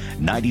 790,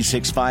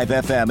 96.5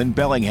 FM in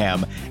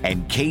Bellingham,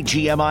 and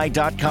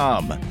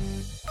KGMI.com.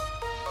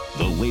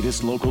 The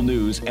latest local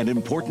news and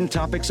important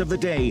topics of the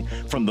day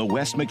from the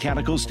West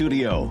Mechanical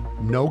Studio.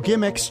 No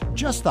gimmicks,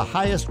 just the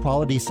highest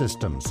quality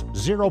systems,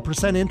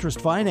 0%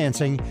 interest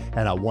financing,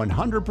 and a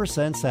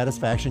 100%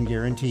 satisfaction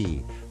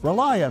guarantee.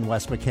 Rely on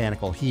West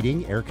Mechanical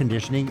Heating, Air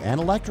Conditioning,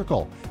 and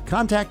Electrical.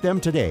 Contact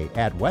them today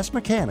at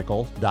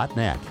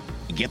westmechanical.net.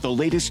 Get the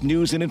latest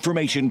news and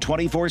information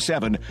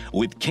 24/7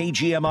 with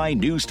KGMI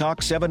News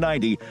Talk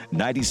 790,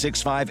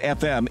 96.5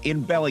 FM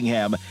in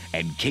Bellingham,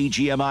 and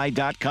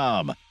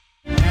KGMI.com.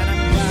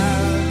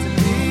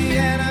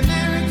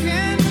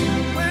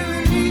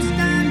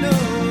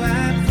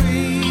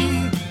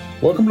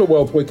 Welcome to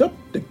Wealth Wake Up.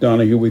 Dick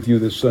Donahue with you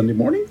this Sunday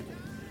morning.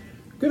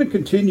 Going to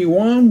continue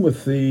on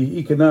with the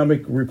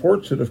economic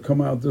reports that have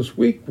come out this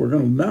week. We're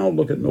going to now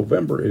look at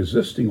November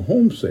existing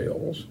home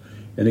sales.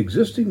 And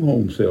existing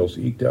home sales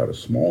eked out a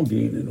small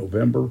gain in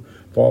November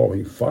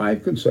following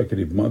 5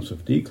 consecutive months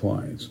of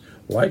declines,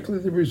 likely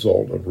the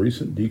result of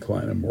recent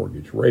decline in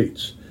mortgage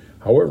rates.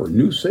 However,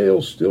 new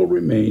sales still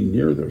remain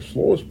near their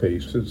slowest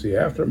pace since the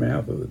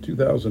aftermath of the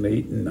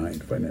 2008 and 2009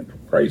 financial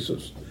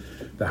crisis.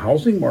 The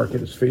housing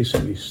market is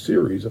facing a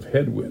series of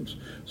headwinds,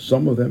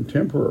 some of them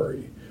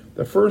temporary.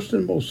 The first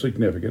and most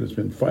significant has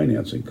been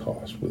financing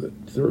costs, with a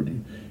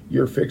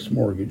 30-year fixed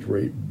mortgage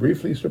rate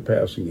briefly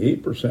surpassing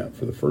 8%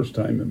 for the first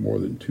time in more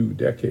than 2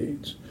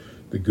 decades.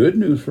 The good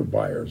news for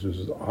buyers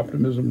is that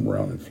optimism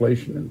around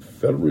inflation and the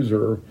Federal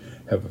Reserve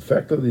have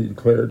effectively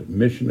declared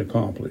mission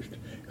accomplished,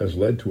 has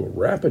led to a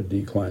rapid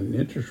decline in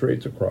interest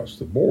rates across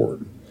the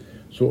board.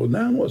 So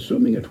now,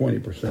 assuming a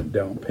 20%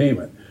 down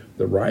payment,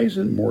 the rise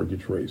in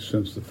mortgage rates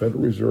since the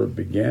Federal Reserve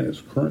began its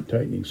current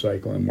tightening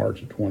cycle in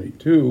March of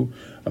 22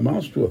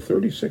 amounts to a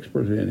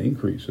 36%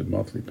 increase in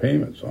monthly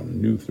payments on a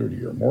new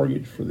 30-year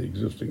mortgage for the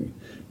existing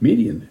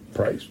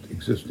median-priced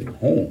existing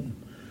home.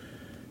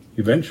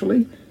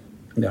 Eventually,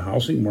 the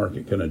housing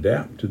market can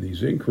adapt to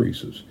these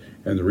increases,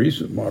 and the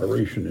recent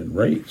moderation in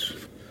rates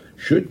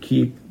should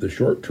keep the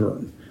short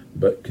term,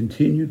 but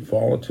continued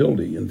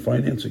volatility in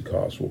financing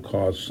costs will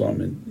cause some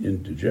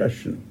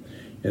indigestion.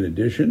 In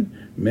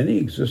addition, many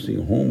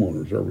existing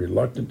homeowners are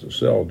reluctant to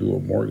sell due to a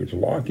mortgage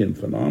lock-in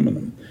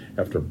phenomenon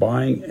after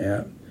buying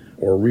at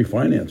or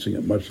refinancing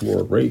at much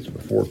lower rates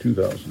before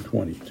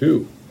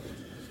 2022.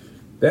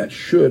 That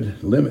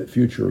should limit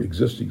future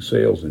existing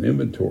sales and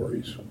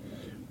inventories.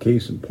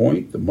 Case in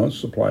point, the month's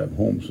supply of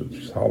homes, which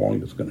is how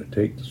long it's going to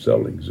take to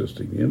sell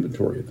existing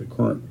inventory at the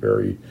current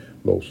very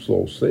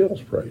slow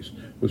sales price,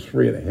 was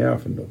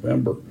 3.5 in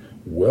November,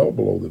 well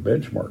below the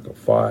benchmark of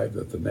 5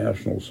 that the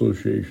National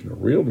Association of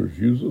Realtors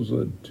uses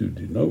to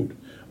denote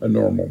a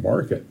normal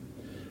market.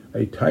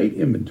 A tight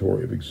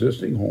inventory of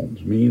existing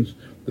homes means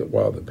that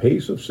while the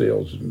pace of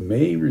sales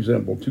may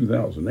resemble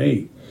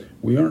 2008,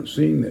 we aren't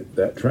seeing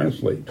that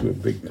translate to a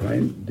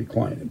big-time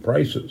decline in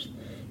prices.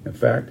 In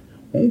fact,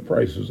 home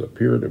prices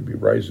appear to be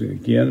rising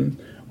again,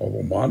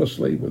 although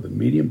modestly, with the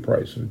median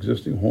price of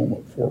existing home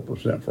up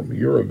 4% from a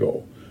year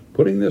ago.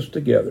 Putting this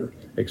together,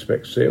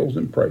 expect sales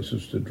and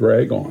prices to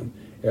drag on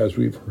as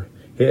we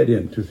head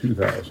into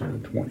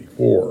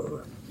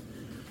 2024.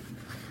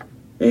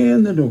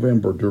 And the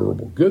November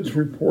durable goods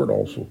report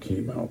also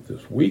came out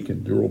this week,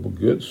 and durable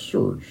goods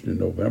surged in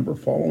November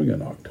following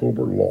an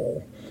October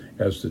lull,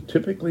 as the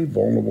typically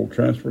vulnerable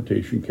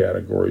transportation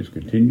categories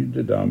continued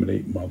to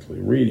dominate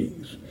monthly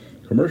readings.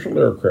 Commercial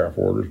aircraft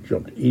orders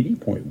jumped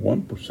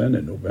 80.1%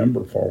 in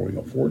November following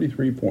a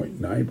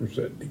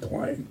 43.9%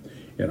 decline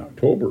in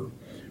October.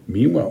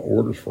 Meanwhile,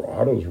 orders for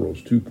autos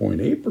rose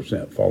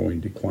 2.8% following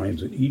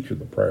declines in each of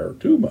the prior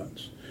 2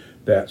 months.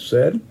 That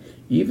said,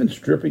 even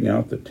stripping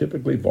out the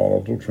typically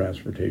volatile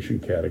transportation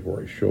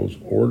category shows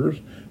orders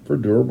for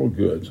durable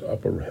goods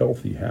up a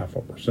healthy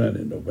 0.5%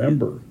 in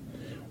November.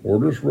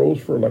 Orders rose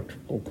for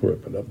electrical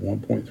equipment up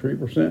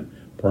 1.3%,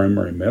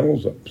 primary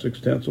metals up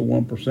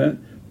 0.6%,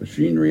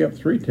 machinery up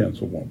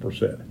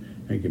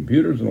 0.3%, and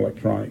computers and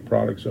electronic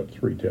products up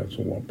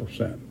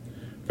 0.3%.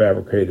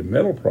 Fabricated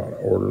metal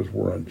product orders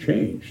were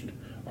unchanged.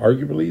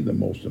 Arguably, the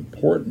most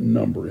important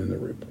number in the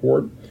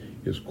report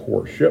is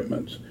core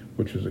shipments,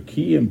 which is a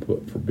key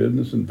input for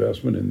business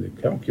investment in the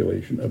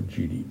calculation of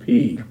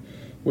GDP,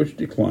 which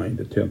declined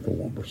to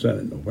 0.1%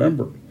 in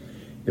November.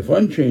 If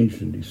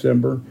unchanged in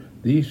December,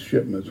 these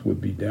shipments would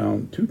be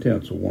down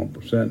 0.2%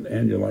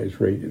 annualized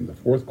rate in the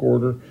fourth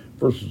quarter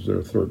versus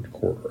their third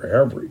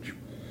quarter average.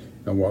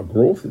 And while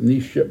growth in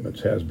these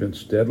shipments has been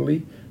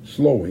steadily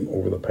slowing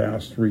over the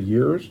past 3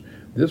 years,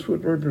 this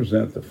would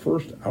represent the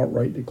first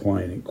outright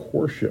decline in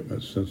core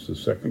shipments since the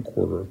second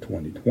quarter of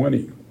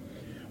 2020.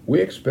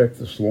 We expect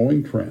the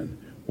slowing trend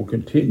will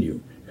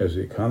continue as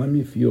the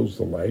economy feels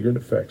the laggard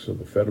effects of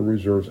the Federal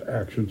Reserve's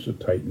actions to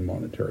tighten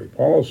monetary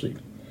policy.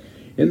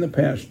 In the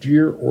past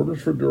year,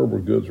 orders for durable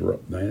goods are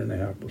up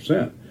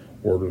 9.5%.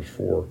 Orders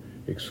for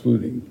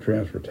excluding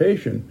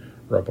transportation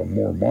are up a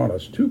more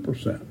modest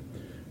 2%.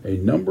 A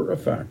number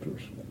of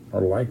factors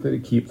are likely to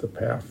keep the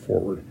path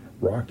forward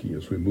rocky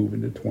as we move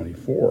into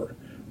 24.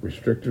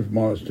 Restrictive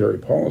monetary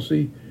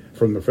policy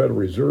from the Federal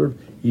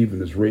Reserve,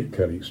 even as rate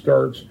cutting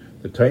starts,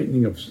 the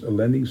tightening of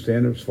lending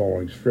standards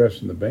following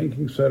stress in the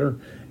banking sector,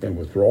 and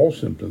withdrawal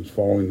symptoms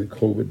following the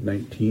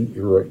COVID-19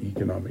 era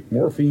economic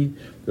morphine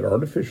that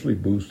artificially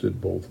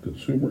boosted both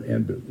consumer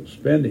and business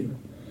spending.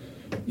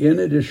 In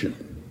addition,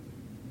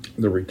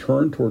 the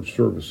return towards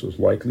services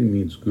likely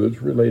means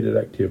goods-related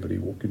activity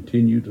will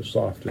continue to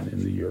soften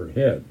in the year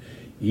ahead,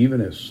 even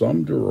as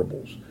some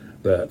durables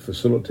that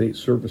facilitate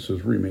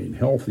services remain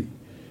healthy.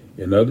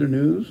 In other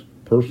news,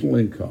 personal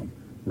income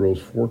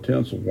rose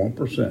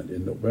 0.4%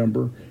 in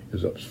November,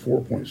 is up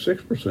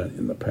 4.6%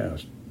 in the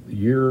past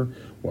year,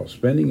 while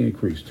spending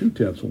increased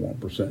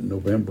 0.2% in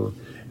November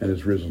and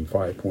has risen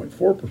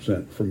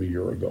 5.4% from a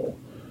year ago.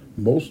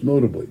 Most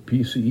notably,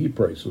 PCE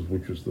prices,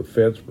 which is the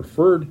Fed's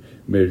preferred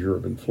measure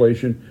of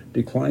inflation,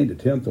 declined to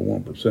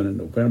 0.1% in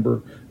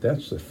November.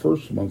 That's the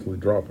first monthly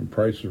drop in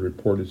prices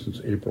reported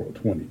since April of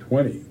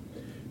 2020.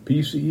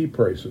 PCE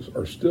prices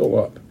are still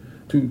up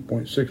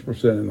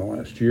 2.6% in the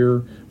last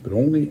year, but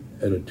only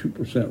at a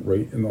 2%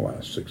 rate in the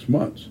last 6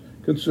 months.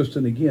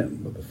 consistent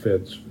again with the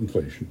Fed's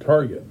inflation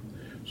target.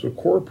 So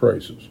core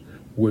prices,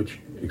 which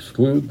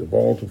exclude the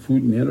volatile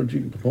food and energy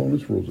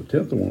components, rose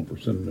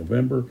 0.1% in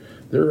November.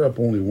 They're up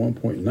only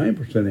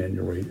 1.9%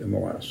 annual rate in the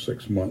last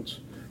 6 months.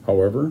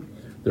 However,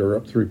 they're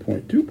up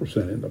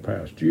 3.2% in the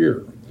past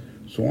year.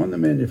 So on the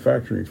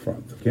manufacturing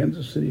front, the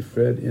Kansas City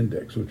Fed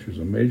Index, which is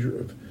a measure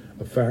of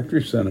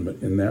factory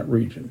sentiment in that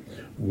region,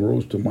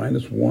 rose to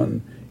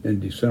 -1 in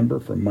December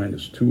from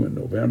 -2 in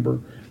November.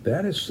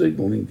 That is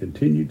signaling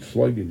continued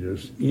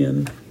sluggishness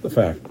in the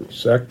factory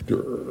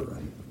sector.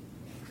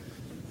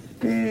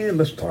 And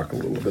let's talk a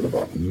little bit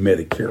about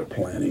Medicare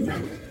planning.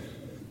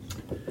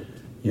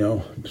 You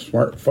know,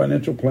 smart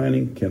financial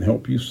planning can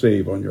help you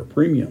save on your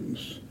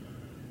premiums.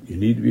 You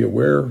need to be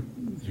aware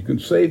you can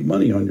save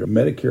money on your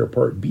Medicare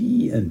Part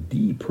B and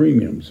D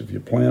premiums if you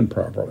plan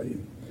properly.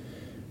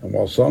 And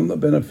while some of the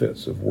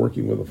benefits of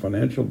working with a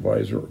financial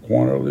advisor are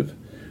quantitative,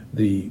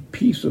 the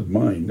peace of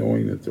mind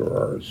knowing that there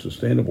are a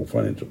sustainable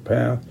financial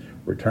path,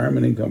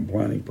 retirement income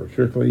planning,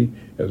 particularly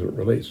as it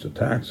relates to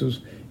taxes,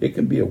 it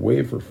can be a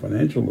way for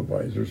financial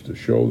advisors to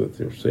show that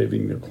they're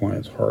saving their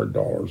clients hard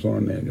dollars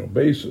on an annual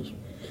basis.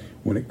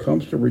 When it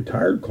comes to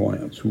retired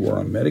clients who are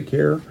on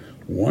Medicare,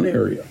 one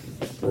area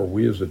where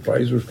we as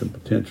advisors can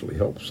potentially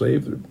help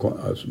save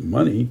us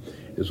money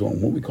is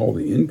on what we call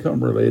the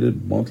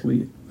Income-Related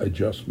Monthly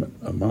Adjustment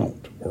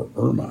Amount, or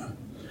IRMA.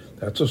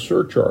 That's a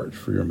surcharge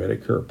for your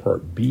Medicare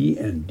Part B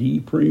and D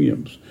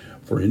premiums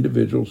for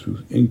individuals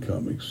whose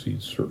income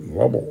exceeds certain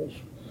levels.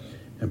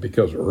 And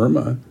because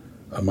IRMA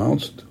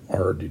amounts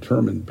are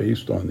determined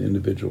based on the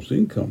individual's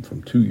income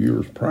from 2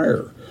 years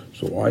prior,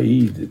 so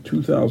i.e. the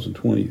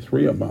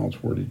 2023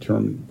 amounts were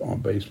determined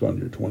based on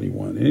your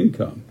 21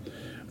 income,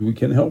 we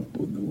can help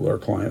our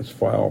clients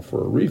file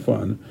for a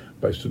refund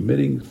by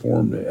submitting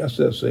Form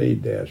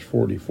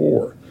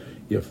SSA-44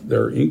 if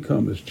their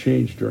income has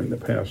changed during the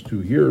past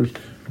 2 years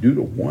due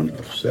to one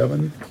of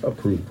 7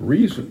 approved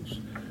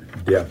reasons: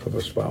 death of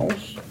a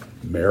spouse,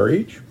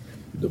 marriage,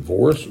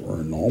 divorce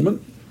or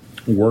annulment,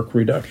 work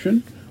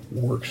reduction,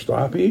 work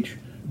stoppage,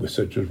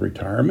 such as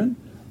retirement,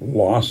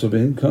 loss of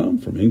income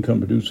from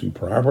income-producing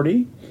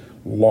property,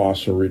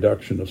 loss or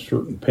reduction of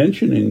certain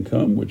pension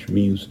income, which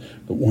means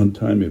the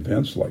one-time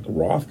events like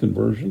Roth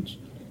conversions,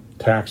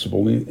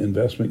 taxable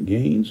investment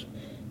gains.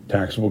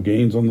 Taxable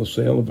gains on the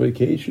sale of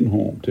vacation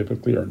home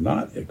typically are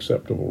not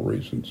acceptable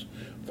reasons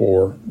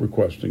for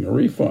requesting a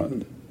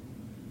refund.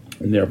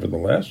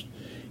 Nevertheless,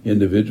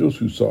 individuals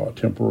who saw a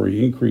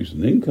temporary increase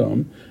in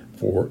income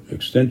for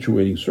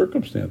extenuating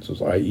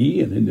circumstances, i.e.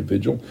 an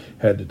individual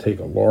had to take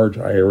a large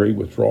IRA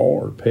withdrawal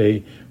or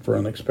pay for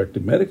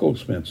unexpected medical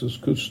expenses,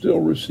 could still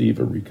receive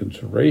a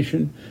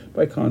reconsideration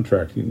by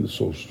contacting the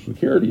Social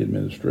Security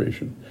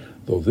Administration,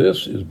 though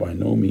this is by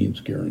no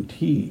means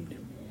guaranteed.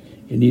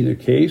 In either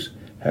case,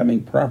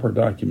 having proper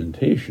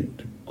documentation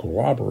to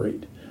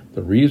corroborate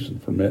the reason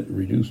for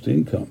reduced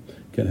income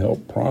can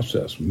help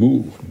process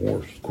move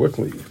more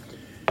quickly.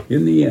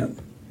 In the end,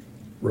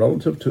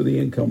 relative to the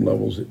income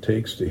levels it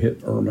takes to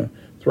hit IRMA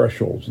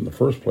thresholds in the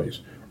first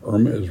place,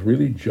 IRMA is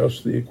really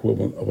just the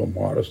equivalent of a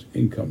modest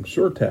income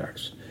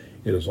surtax.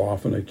 It is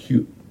often a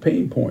acute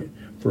pain point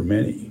for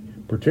many,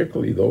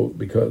 particularly though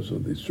because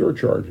of the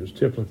surcharges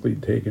typically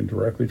taken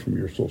directly from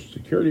your Social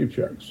Security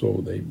check.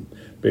 So they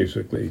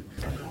basically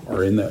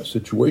are in that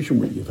situation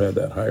where you've had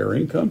that higher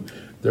income.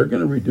 They're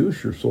going to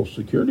reduce your Social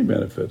Security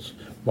benefits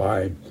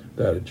by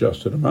that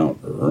adjusted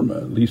amount, or IRMA,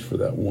 at least for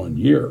that 1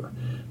 year.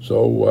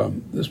 So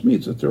this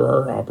means that there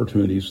are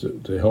opportunities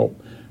to help,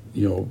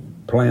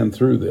 plan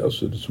through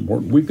this. It's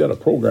important. We've got a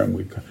program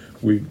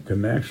we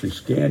can actually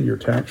scan your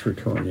tax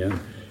return in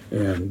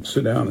and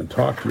sit down and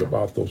talk to you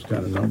about those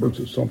kind of numbers.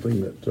 It's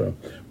something that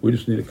we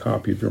just need a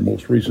copy of your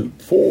most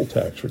recent full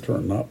tax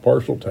return, not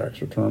partial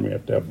tax return. We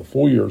have to have the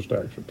full year's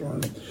tax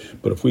return.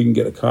 But if we can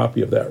get a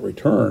copy of that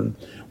return,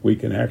 we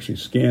can actually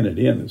scan it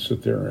in and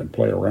sit there and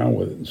play around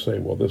with it and say,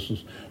 well, this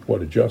is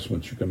what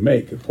adjustments you can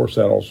make. Of course,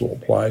 that also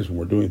applies when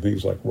we're doing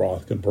things like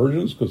Roth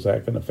conversions, because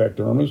that can affect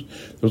IRMAs.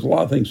 There's a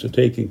lot of things to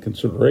take in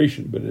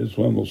consideration, but it is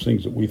one of those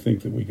things that we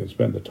think that we can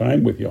spend the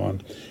time with you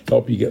on,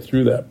 help you get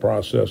through that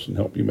process and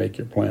help you make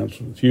your plans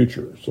for the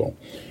future. So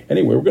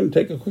anyway, we're going to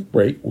take a quick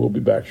break. We'll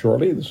be back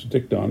shortly. This is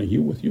Dick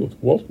Donahue with you with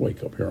Wealth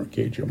Wake Up here on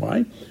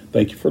KGMI.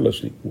 Thank you for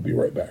listening. We'll be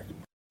right back.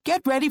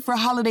 Get ready for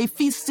holiday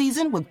feast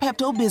season with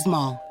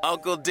Pepto-Bismol.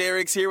 Uncle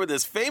Derek's here with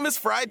his famous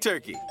fried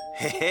turkey.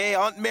 Hey,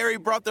 Aunt Mary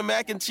brought the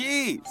mac and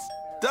cheese.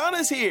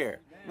 Donna's here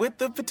with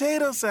the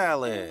potato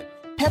salad.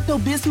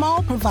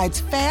 Pepto-Bismol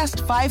provides fast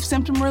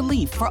 5-symptom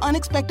relief for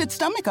unexpected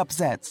stomach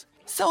upsets.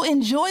 So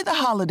enjoy the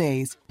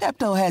holidays.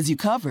 Pepto has you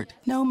covered,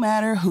 no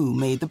matter who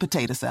made the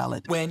potato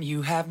salad. When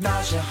you have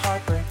nausea,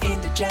 heartburn,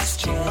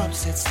 indigestion,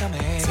 upset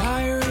stomach,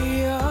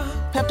 diarrhea.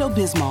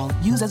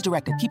 Pepto-Bismol. Use as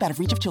directed. Keep out of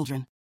reach of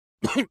children.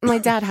 My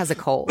dad has a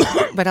cold,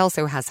 but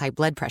also has high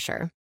blood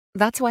pressure.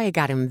 That's why I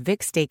got him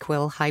Vicks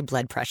DayQuil High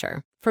Blood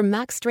Pressure for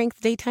max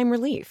strength daytime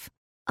relief.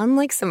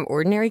 Unlike some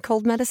ordinary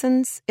cold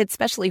medicines, it's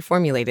specially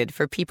formulated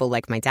for people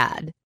like my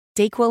dad.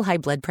 DayQuil High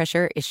Blood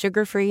Pressure is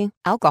sugar-free,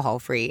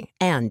 alcohol-free,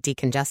 and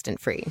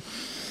decongestant-free.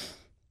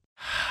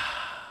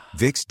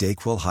 Vicks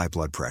DayQuil High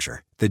Blood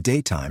Pressure. The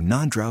daytime,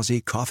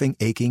 non-drowsy, coughing,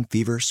 aching,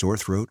 fever, sore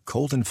throat,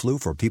 cold, and flu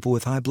for people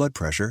with high blood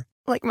pressure.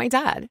 Like my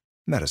dad.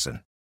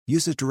 Medicine.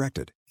 Use as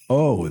directed.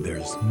 Oh,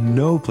 there's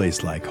no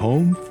place like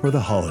home for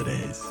the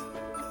holidays.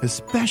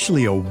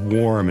 Especially a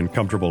warm and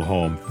comfortable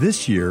home.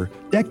 This year,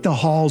 deck the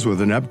halls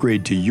with an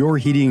upgrade to your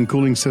heating and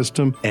cooling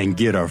system and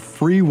get a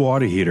free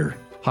water heater.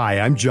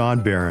 Hi, I'm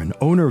John Barron,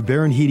 owner of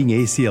Barron Heating,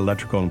 AC,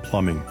 Electrical, and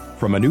Plumbing.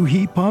 From a new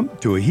heat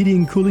pump to a heating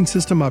and cooling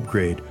system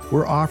upgrade,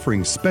 we're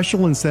offering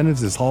special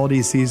incentives this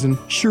holiday season,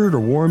 sure to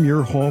warm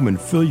your home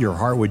and fill your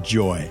heart with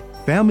joy.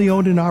 Family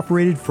owned and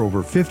operated for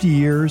over 50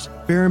 years,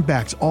 Barron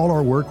backs all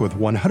our work with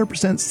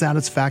 100%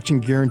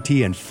 satisfaction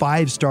guarantee and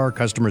 5-star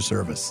customer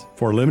service.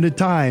 For a limited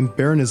time,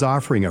 Barron is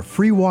offering a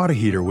free water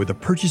heater with the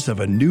purchase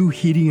of a new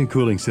heating and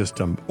cooling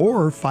system,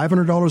 or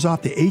 $500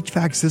 off the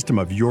HVAC system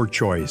of your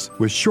choice.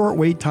 With short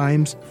wait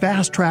times,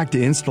 fast track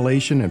to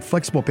installation, and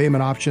flexible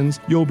payment options,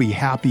 you'll be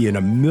happy in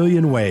a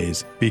million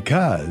ways.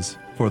 Because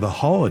for the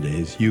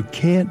holidays, you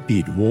can't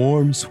beat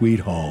warm, sweet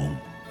home.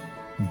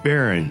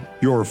 Barron,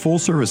 your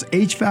full-service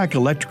HVAC,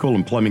 electrical,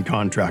 and plumbing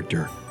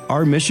contractor.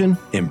 Our mission,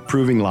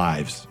 improving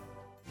lives.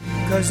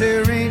 'Cause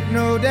there ain't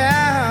no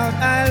doubt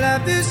I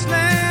love this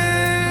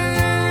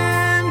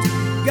land.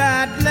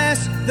 God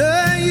bless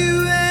the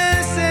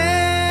USA.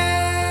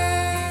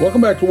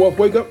 Welcome back to Wealth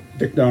Wake Up.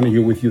 Dick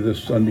Donahue with you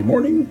this Sunday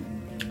morning.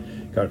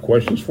 Got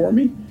questions for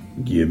me?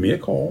 Give me a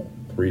call.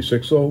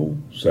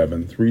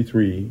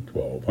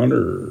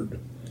 360-733-1200.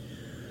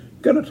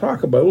 Going to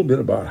talk a little bit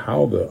about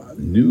how the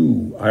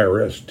new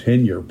IRS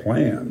 10-year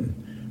plan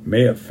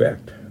may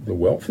affect the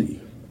wealthy.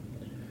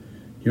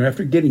 You know,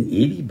 after getting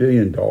 $80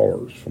 billion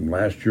from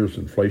last year's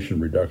Inflation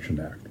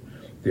Reduction Act,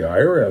 the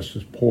IRS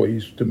is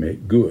poised to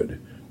make good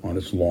on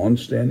its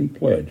long-standing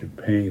pledge of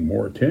paying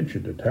more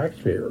attention to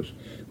taxpayers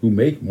who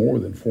make more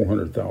than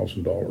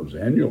 $400,000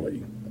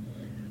 annually.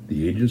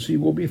 The agency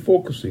will be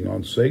focusing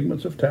on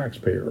segments of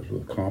taxpayers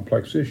with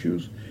complex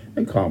issues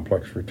and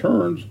complex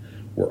returns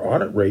where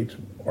audit rates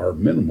are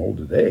minimal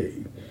today,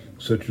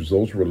 such as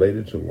those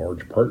related to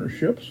large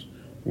partnerships,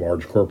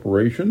 large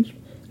corporations,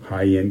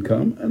 high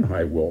income, and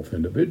high wealth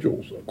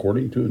individuals,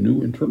 according to a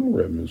new Internal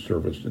Revenue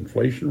Service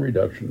Inflation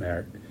Reduction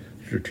Act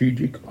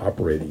Strategic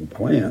Operating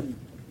Plan.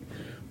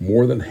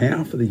 More than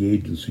half of the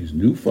agency's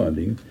new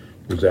funding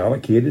was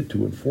allocated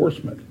to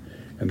enforcement,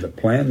 and the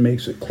plan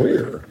makes it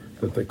clear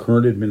that the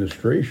current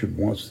administration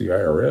wants the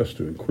IRS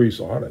to increase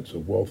audits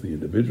of wealthy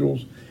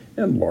individuals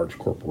and large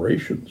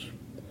corporations.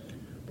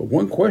 But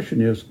one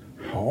question is,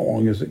 how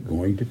long is it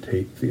going to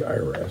take the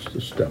IRS to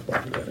step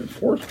up that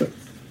enforcement?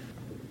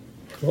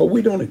 Well,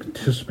 we don't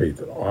anticipate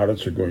that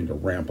audits are going to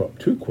ramp up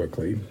too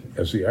quickly,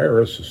 as the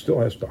IRS still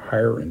has to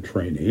hire and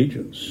train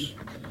agents.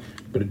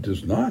 But it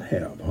does not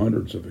have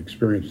hundreds of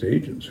experienced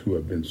agents who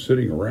have been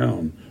sitting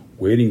around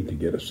waiting to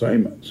get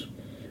assignments.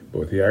 But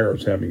with the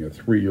IRS having a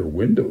 3-year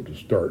window to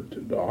start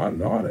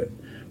an audit,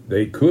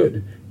 they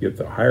could get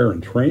the hire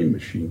and train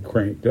machine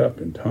cranked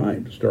up in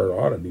time to start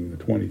auditing the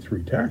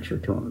 23 tax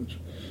returns.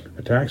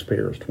 A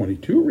taxpayer's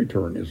 22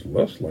 return is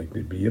less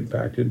likely to be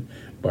impacted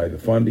by the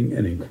funding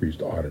and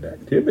increased audit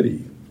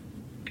activity.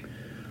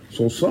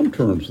 So some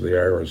terms of the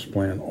IRS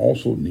plan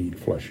also need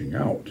fleshing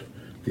out.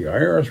 The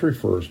IRS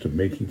refers to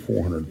making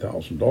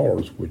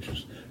 $400,000, which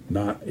is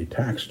not a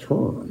tax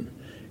term.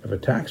 If a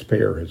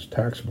taxpayer has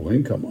taxable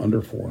income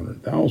under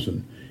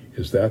 $400,000,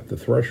 is that the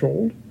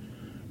threshold?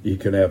 You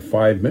can have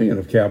 $5 million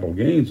of capital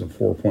gains and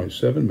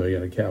 $4.7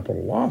 million of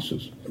capital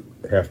losses.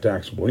 Have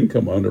taxable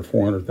income under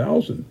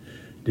 $400,000.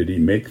 Did he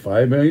make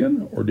 $5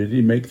 million or did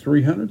he make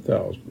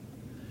 $300,000?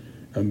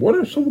 And what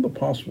are some of the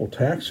possible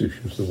tax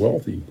issues the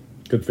wealthy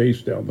could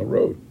face down the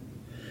road?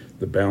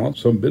 The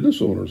balance some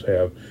business owners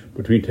have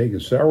between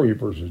taking salary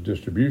versus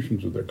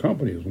distributions of their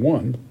company is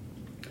one.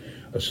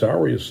 A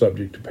salary is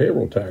subject to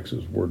payroll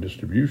taxes where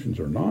distributions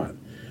are not.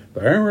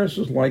 The IRS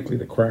is likely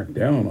to crack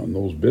down on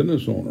those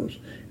business owners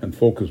and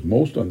focus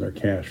most on their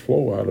cash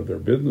flow out of their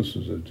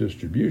businesses as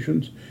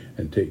distributions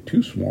and take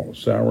too small a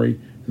salary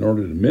in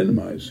order to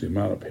minimize the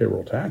amount of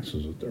payroll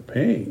taxes that they're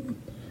paying.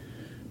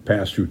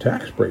 Pass-through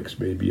tax breaks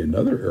may be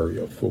another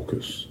area of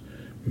focus.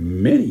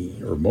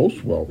 Many or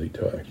most wealthy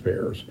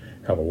taxpayers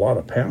have a lot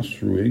of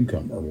pass-through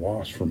income or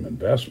loss from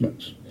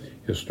investments.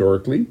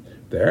 Historically,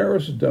 the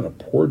IRS has done a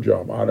poor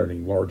job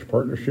auditing large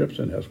partnerships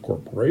and has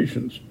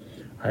corporations.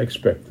 I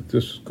expect that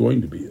this is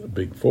going to be a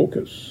big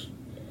focus.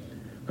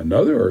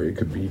 Another area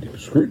could be to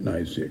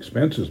scrutinize the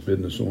expenses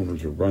business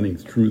owners are running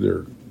through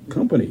their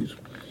companies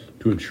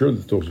to ensure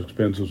that those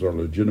expenses are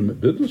legitimate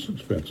business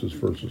expenses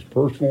versus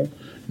personal,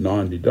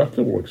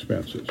 non-deductible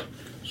expenses.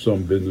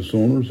 Some business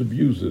owners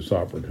abuse this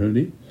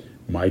opportunity.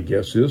 My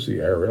guess is the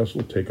IRS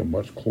will take a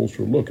much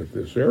closer look at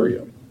this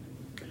area.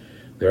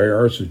 The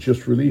IRS has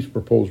just released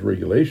proposed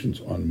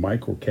regulations on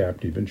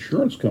micro-captive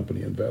insurance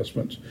company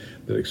investments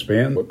that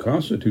expand what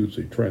constitutes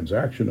a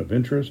transaction of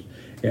interest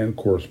and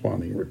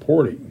corresponding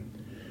reporting.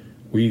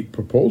 We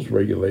proposed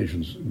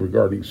regulations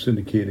regarding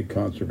syndicated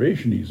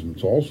conservation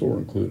easements also are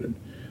included.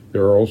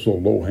 There are also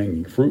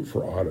low-hanging fruit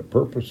for audit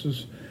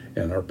purposes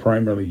and are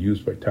primarily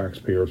used by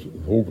taxpayers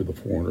with over the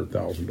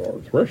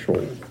 $400,000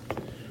 threshold.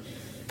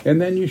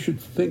 And then you should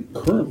think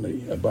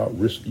currently about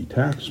risky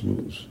tax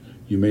moves.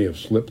 You may have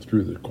slipped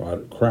through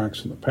the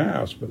cracks in the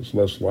past, but it's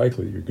less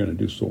likely you're going to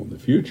do so in the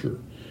future.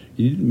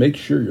 You need to make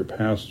sure your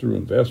pass-through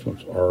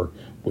investments are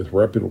with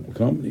reputable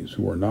companies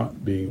who are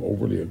not being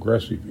overly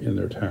aggressive in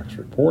their tax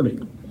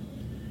reporting.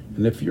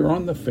 And if you're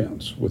on the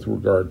fence with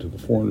regard to the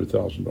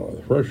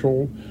 $400,000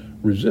 threshold,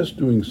 resist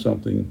doing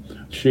something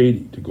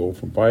shady to go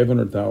from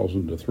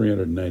 $500,000 to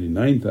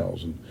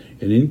 $399,000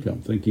 in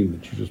income, thinking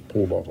that you just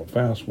pulled off a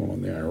fast one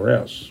on the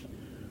IRS.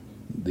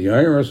 The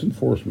IRS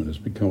enforcement has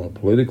become a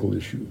political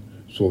issue,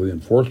 so the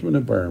enforcement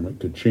environment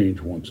could change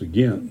once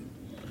again.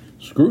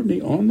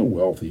 Scrutiny on the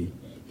wealthy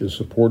is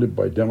supported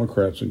by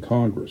Democrats in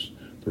Congress.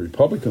 The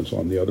Republicans,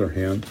 on the other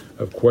hand,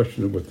 have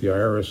questioned what the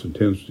IRS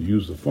intends to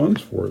use the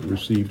funds for it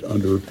received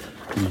under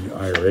the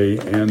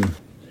IRA and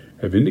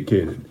have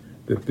indicated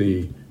that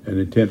an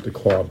intent to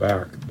claw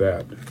back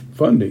that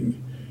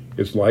funding.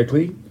 It's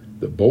likely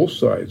that both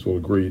sides will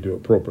agree to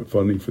appropriate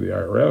funding for the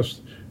IRS,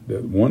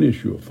 that one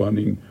issue of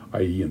funding,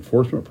 i.e.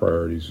 enforcement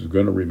priorities, is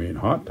going to remain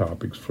hot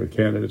topics for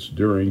candidates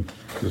during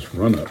this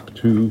run-up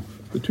to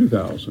the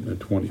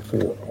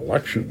 2024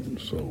 election.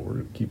 So we're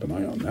going to keep an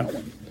eye on that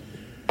one.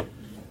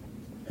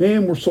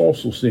 And we're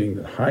also seeing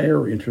that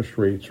higher interest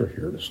rates are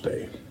here to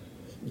stay.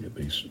 At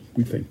least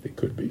we think they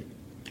could be.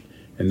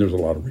 And there's a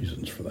lot of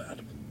reasons for that.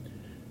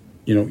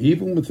 You know,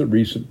 even with the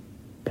recent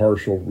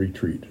partial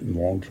retreat in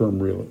long-term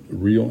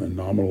real and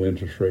nominal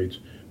interest rates,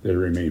 they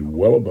remain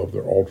well above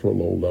their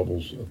ultra-low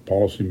levels that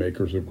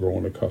policymakers have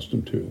grown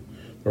accustomed to.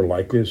 They're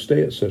likely to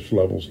stay at such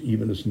levels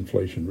even as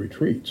inflation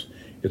retreats.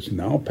 It's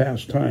now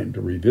past time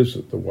to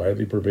revisit the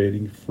widely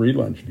pervading free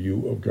lunch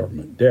view of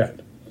government debt.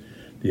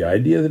 The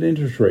idea that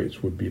interest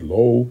rates would be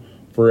low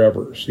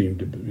forever seemed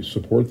to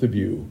support the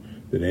view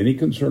that any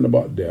concern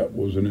about debt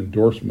was an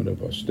endorsement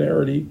of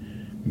austerity.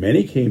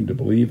 Many came to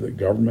believe that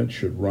government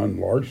should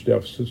run large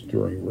deficits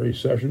during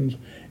recessions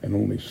and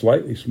only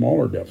slightly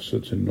smaller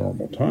deficits in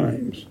normal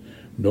times.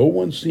 No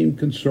one seemed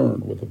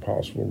concerned with the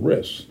possible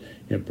risks,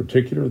 in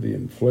particular the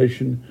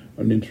inflation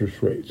and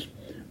interest rates.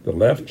 The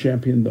left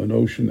championed the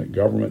notion that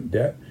government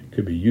debt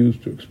could be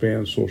used to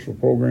expand social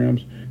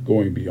programs,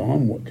 going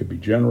beyond what could be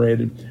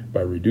generated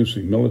by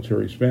reducing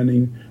military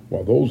spending,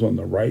 while those on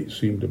the right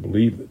seemed to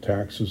believe that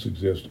taxes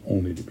exist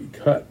only to be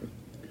cut.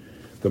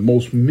 The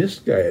most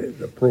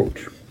misguided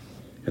approach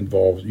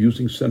involves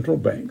using central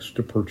banks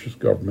to purchase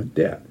government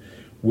debt,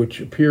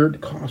 which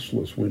appeared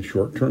costless when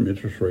short-term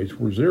interest rates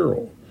were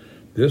zero.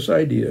 This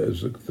idea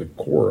is at the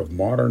core of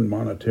modern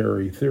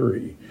monetary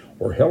theory,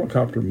 or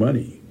helicopter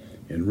money.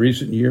 In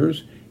recent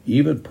years,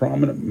 even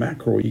prominent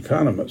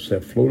macroeconomists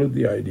have floated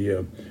the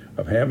idea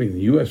of having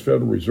the U.S.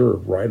 Federal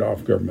Reserve write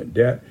off government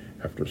debt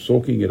after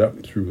soaking it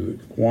up through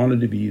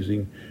quantitative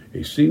easing,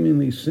 a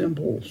seemingly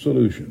simple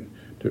solution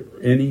to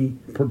any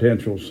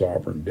potential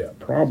sovereign debt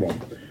problem.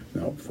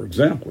 Now, for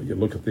example, you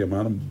look at the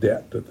amount of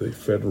debt that the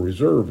Federal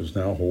Reserve is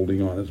now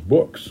holding on its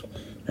books.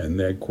 And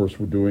they, of course,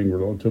 were doing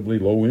relatively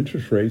low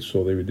interest rates,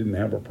 so they didn't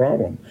have a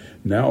problem.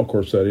 Now, of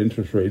course, that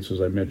interest rates, as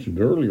I mentioned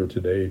earlier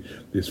today,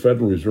 this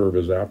Federal Reserve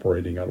is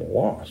operating at a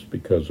loss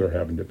because they're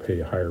having to pay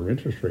higher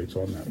interest rates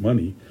on that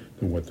money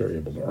than what they're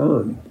able to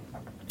earn.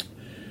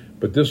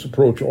 But this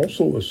approach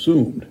also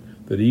assumed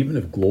that even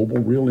if global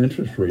real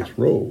interest rates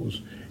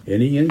rose,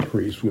 any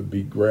increase would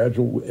be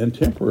gradual and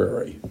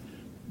temporary.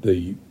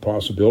 The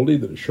possibility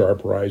that a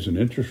sharp rise in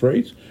interest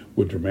rates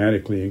would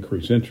dramatically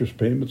increase interest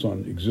payments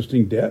on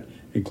existing debt,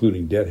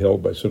 including debt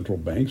held by central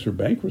banks or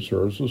bank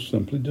reserves, was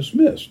simply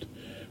dismissed.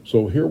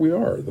 So here we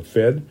are. The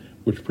Fed,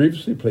 which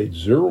previously paid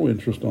zero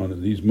interest on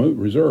these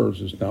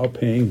reserves, is now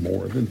paying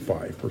more than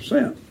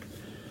 5%.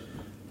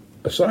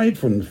 Aside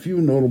from the few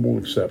notable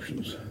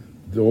exceptions,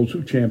 those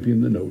who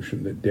champion the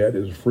notion that debt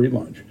is a free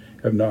lunch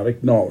have not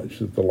acknowledged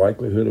that the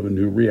likelihood of a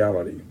new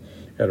reality.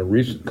 At a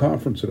recent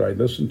conference that I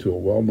listened to, a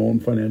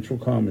well-known financial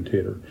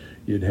commentator,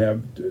 you'd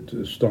have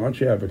a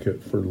staunch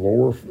advocate for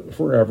lower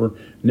forever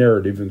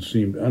narrative and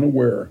seemed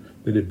unaware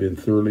that it had been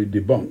thoroughly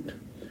debunked.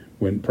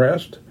 When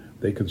pressed,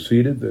 they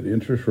conceded that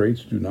interest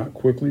rates do not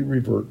quickly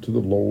revert to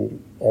the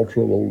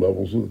ultra-low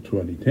levels of the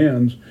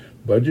 2010s.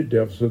 Budget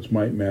deficits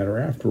might matter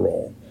after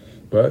all.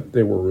 But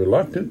they were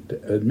reluctant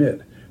to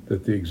admit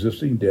that the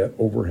existing debt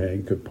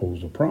overhang could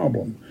pose a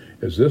problem,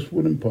 as this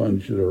would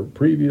impinge their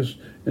previous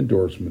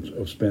endorsements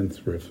of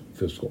spendthrift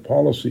fiscal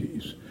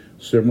policies.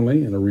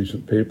 Similarly, in a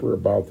recent paper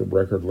about the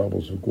record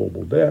levels of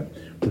global debt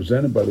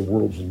presented by the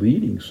world's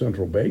leading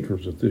central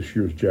bankers at this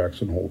year's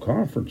Jackson Hole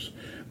Conference,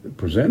 the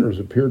presenters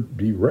appeared to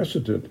be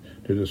reticent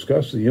to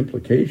discuss the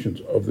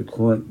implications of the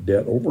current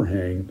debt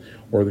overhang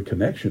or the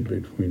connection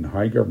between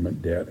high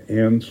government debt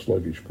and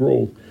sluggish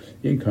growth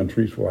in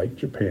countries like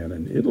Japan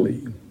and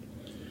Italy.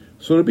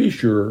 So to be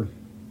sure,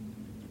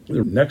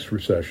 the next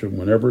recession,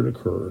 whenever it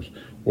occurs,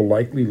 will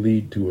likely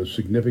lead to a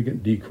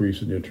significant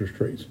decrease in interest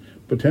rates.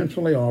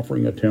 potentially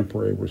offering a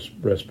temporary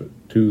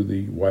respite to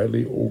the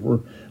widely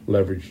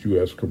over-leveraged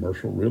U.S.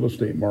 commercial real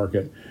estate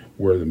market,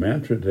 where the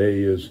mantra today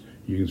is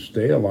you can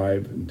stay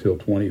alive until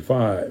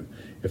 25.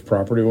 If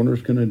property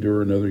owners can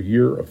endure another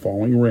year of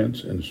falling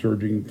rents and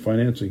surging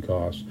financing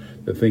costs,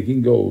 the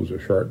thinking goes a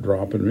sharp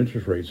drop in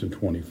interest rates in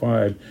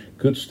 25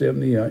 could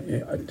stem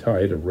the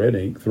tide of red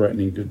ink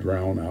threatening to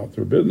drown out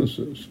their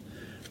businesses.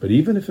 But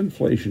even if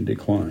inflation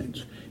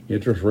declines,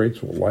 interest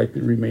rates will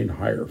likely remain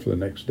higher for the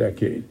next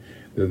decade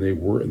than they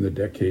were in the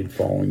decade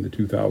following the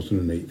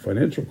 2008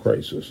 financial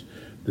crisis.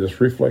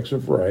 This reflects a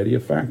variety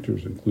of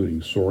factors,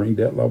 including soaring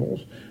debt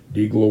levels,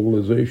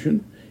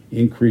 deglobalization,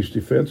 increased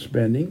defense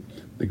spending,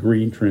 the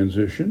green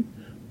transition,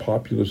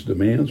 populist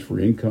demands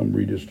for income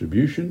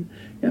redistribution,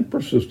 and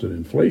persistent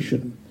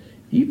inflation.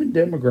 Even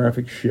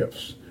demographic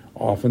shifts,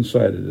 often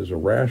cited as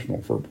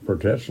irrational for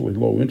potentially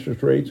low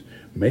interest rates,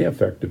 may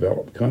affect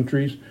developed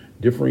countries,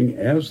 differing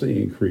as they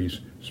increase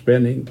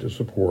spending to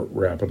support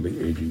rapidly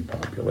aging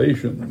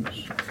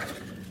populations.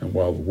 And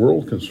while the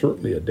world can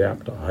certainly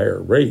adapt to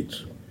higher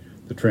rates,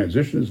 the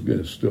transition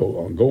is still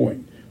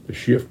ongoing. The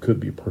shift could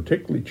be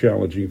particularly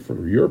challenging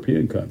for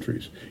European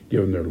countries,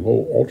 given their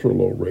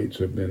ultra-low rates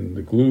have been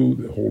the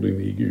glue holding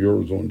the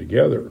Eurozone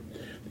together.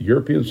 The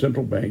European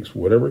central bank's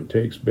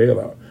whatever-it-takes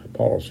bailout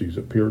policies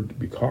appeared to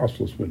be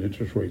costless when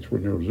interest rates were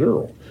near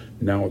zero.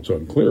 Now it's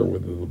unclear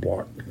whether the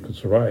bloc could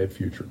survive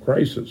future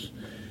crises.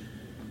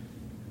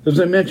 As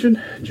I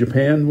mentioned,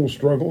 Japan will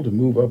struggle to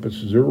move up its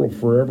zero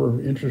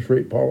forever interest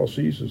rate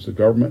policies as the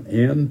government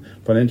and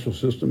financial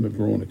system have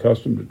grown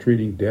accustomed to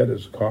treating debt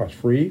as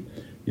cost-free.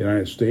 The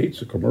United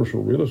States, the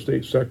commercial real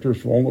estate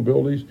sector's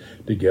vulnerabilities,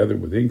 together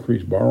with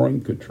increased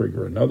borrowing, could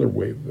trigger another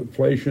wave of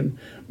inflation.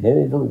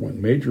 Moreover,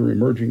 when major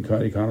emerging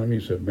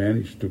economies have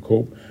managed to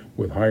cope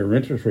with higher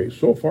interest rates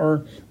so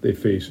far, they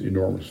face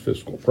enormous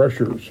fiscal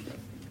pressures.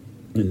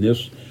 In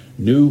this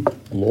new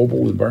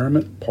global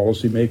environment,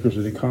 policymakers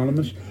and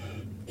economists,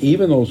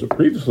 even those that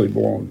previously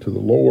belonged to the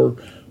lower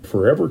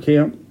forever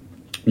camp,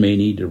 may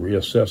need to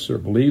reassess their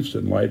beliefs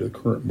in light of the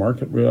current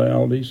market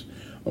realities.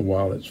 And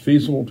while it's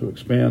feasible to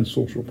expand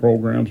social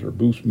programs or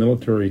boost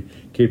military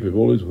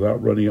capabilities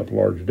without running up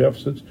large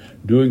deficits,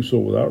 doing so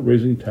without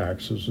raising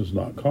taxes is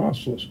not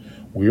costless.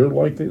 We are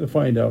likely to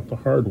find out the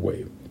hard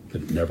way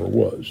that it never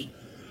was.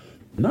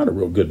 Not a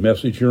real good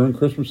message here on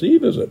Christmas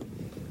Eve, is it?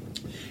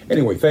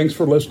 Anyway, thanks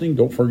for listening.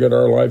 Don't forget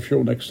our live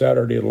show next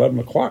Saturday at 11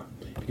 o'clock.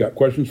 If you got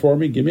questions for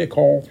me, give me a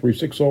call,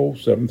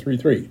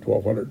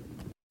 360-733-1200.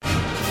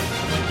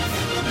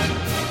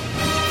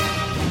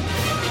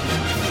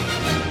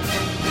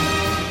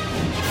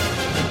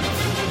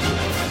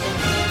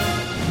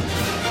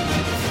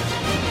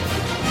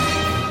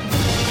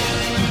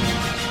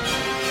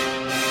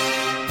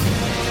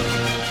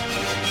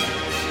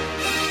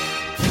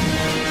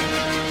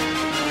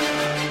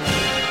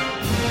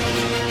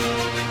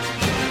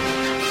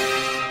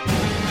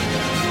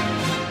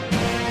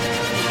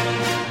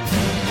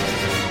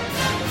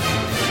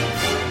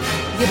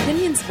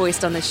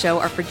 Voiced on this show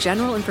are for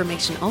general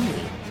information only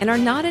and are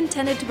not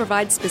intended to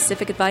provide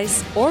specific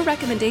advice or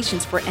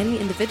recommendations for any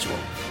individual.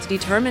 To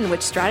determine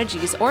which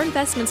strategies or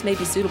investments may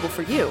be suitable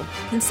for you,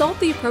 consult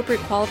the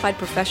appropriate qualified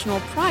professional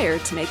prior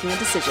to making a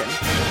decision.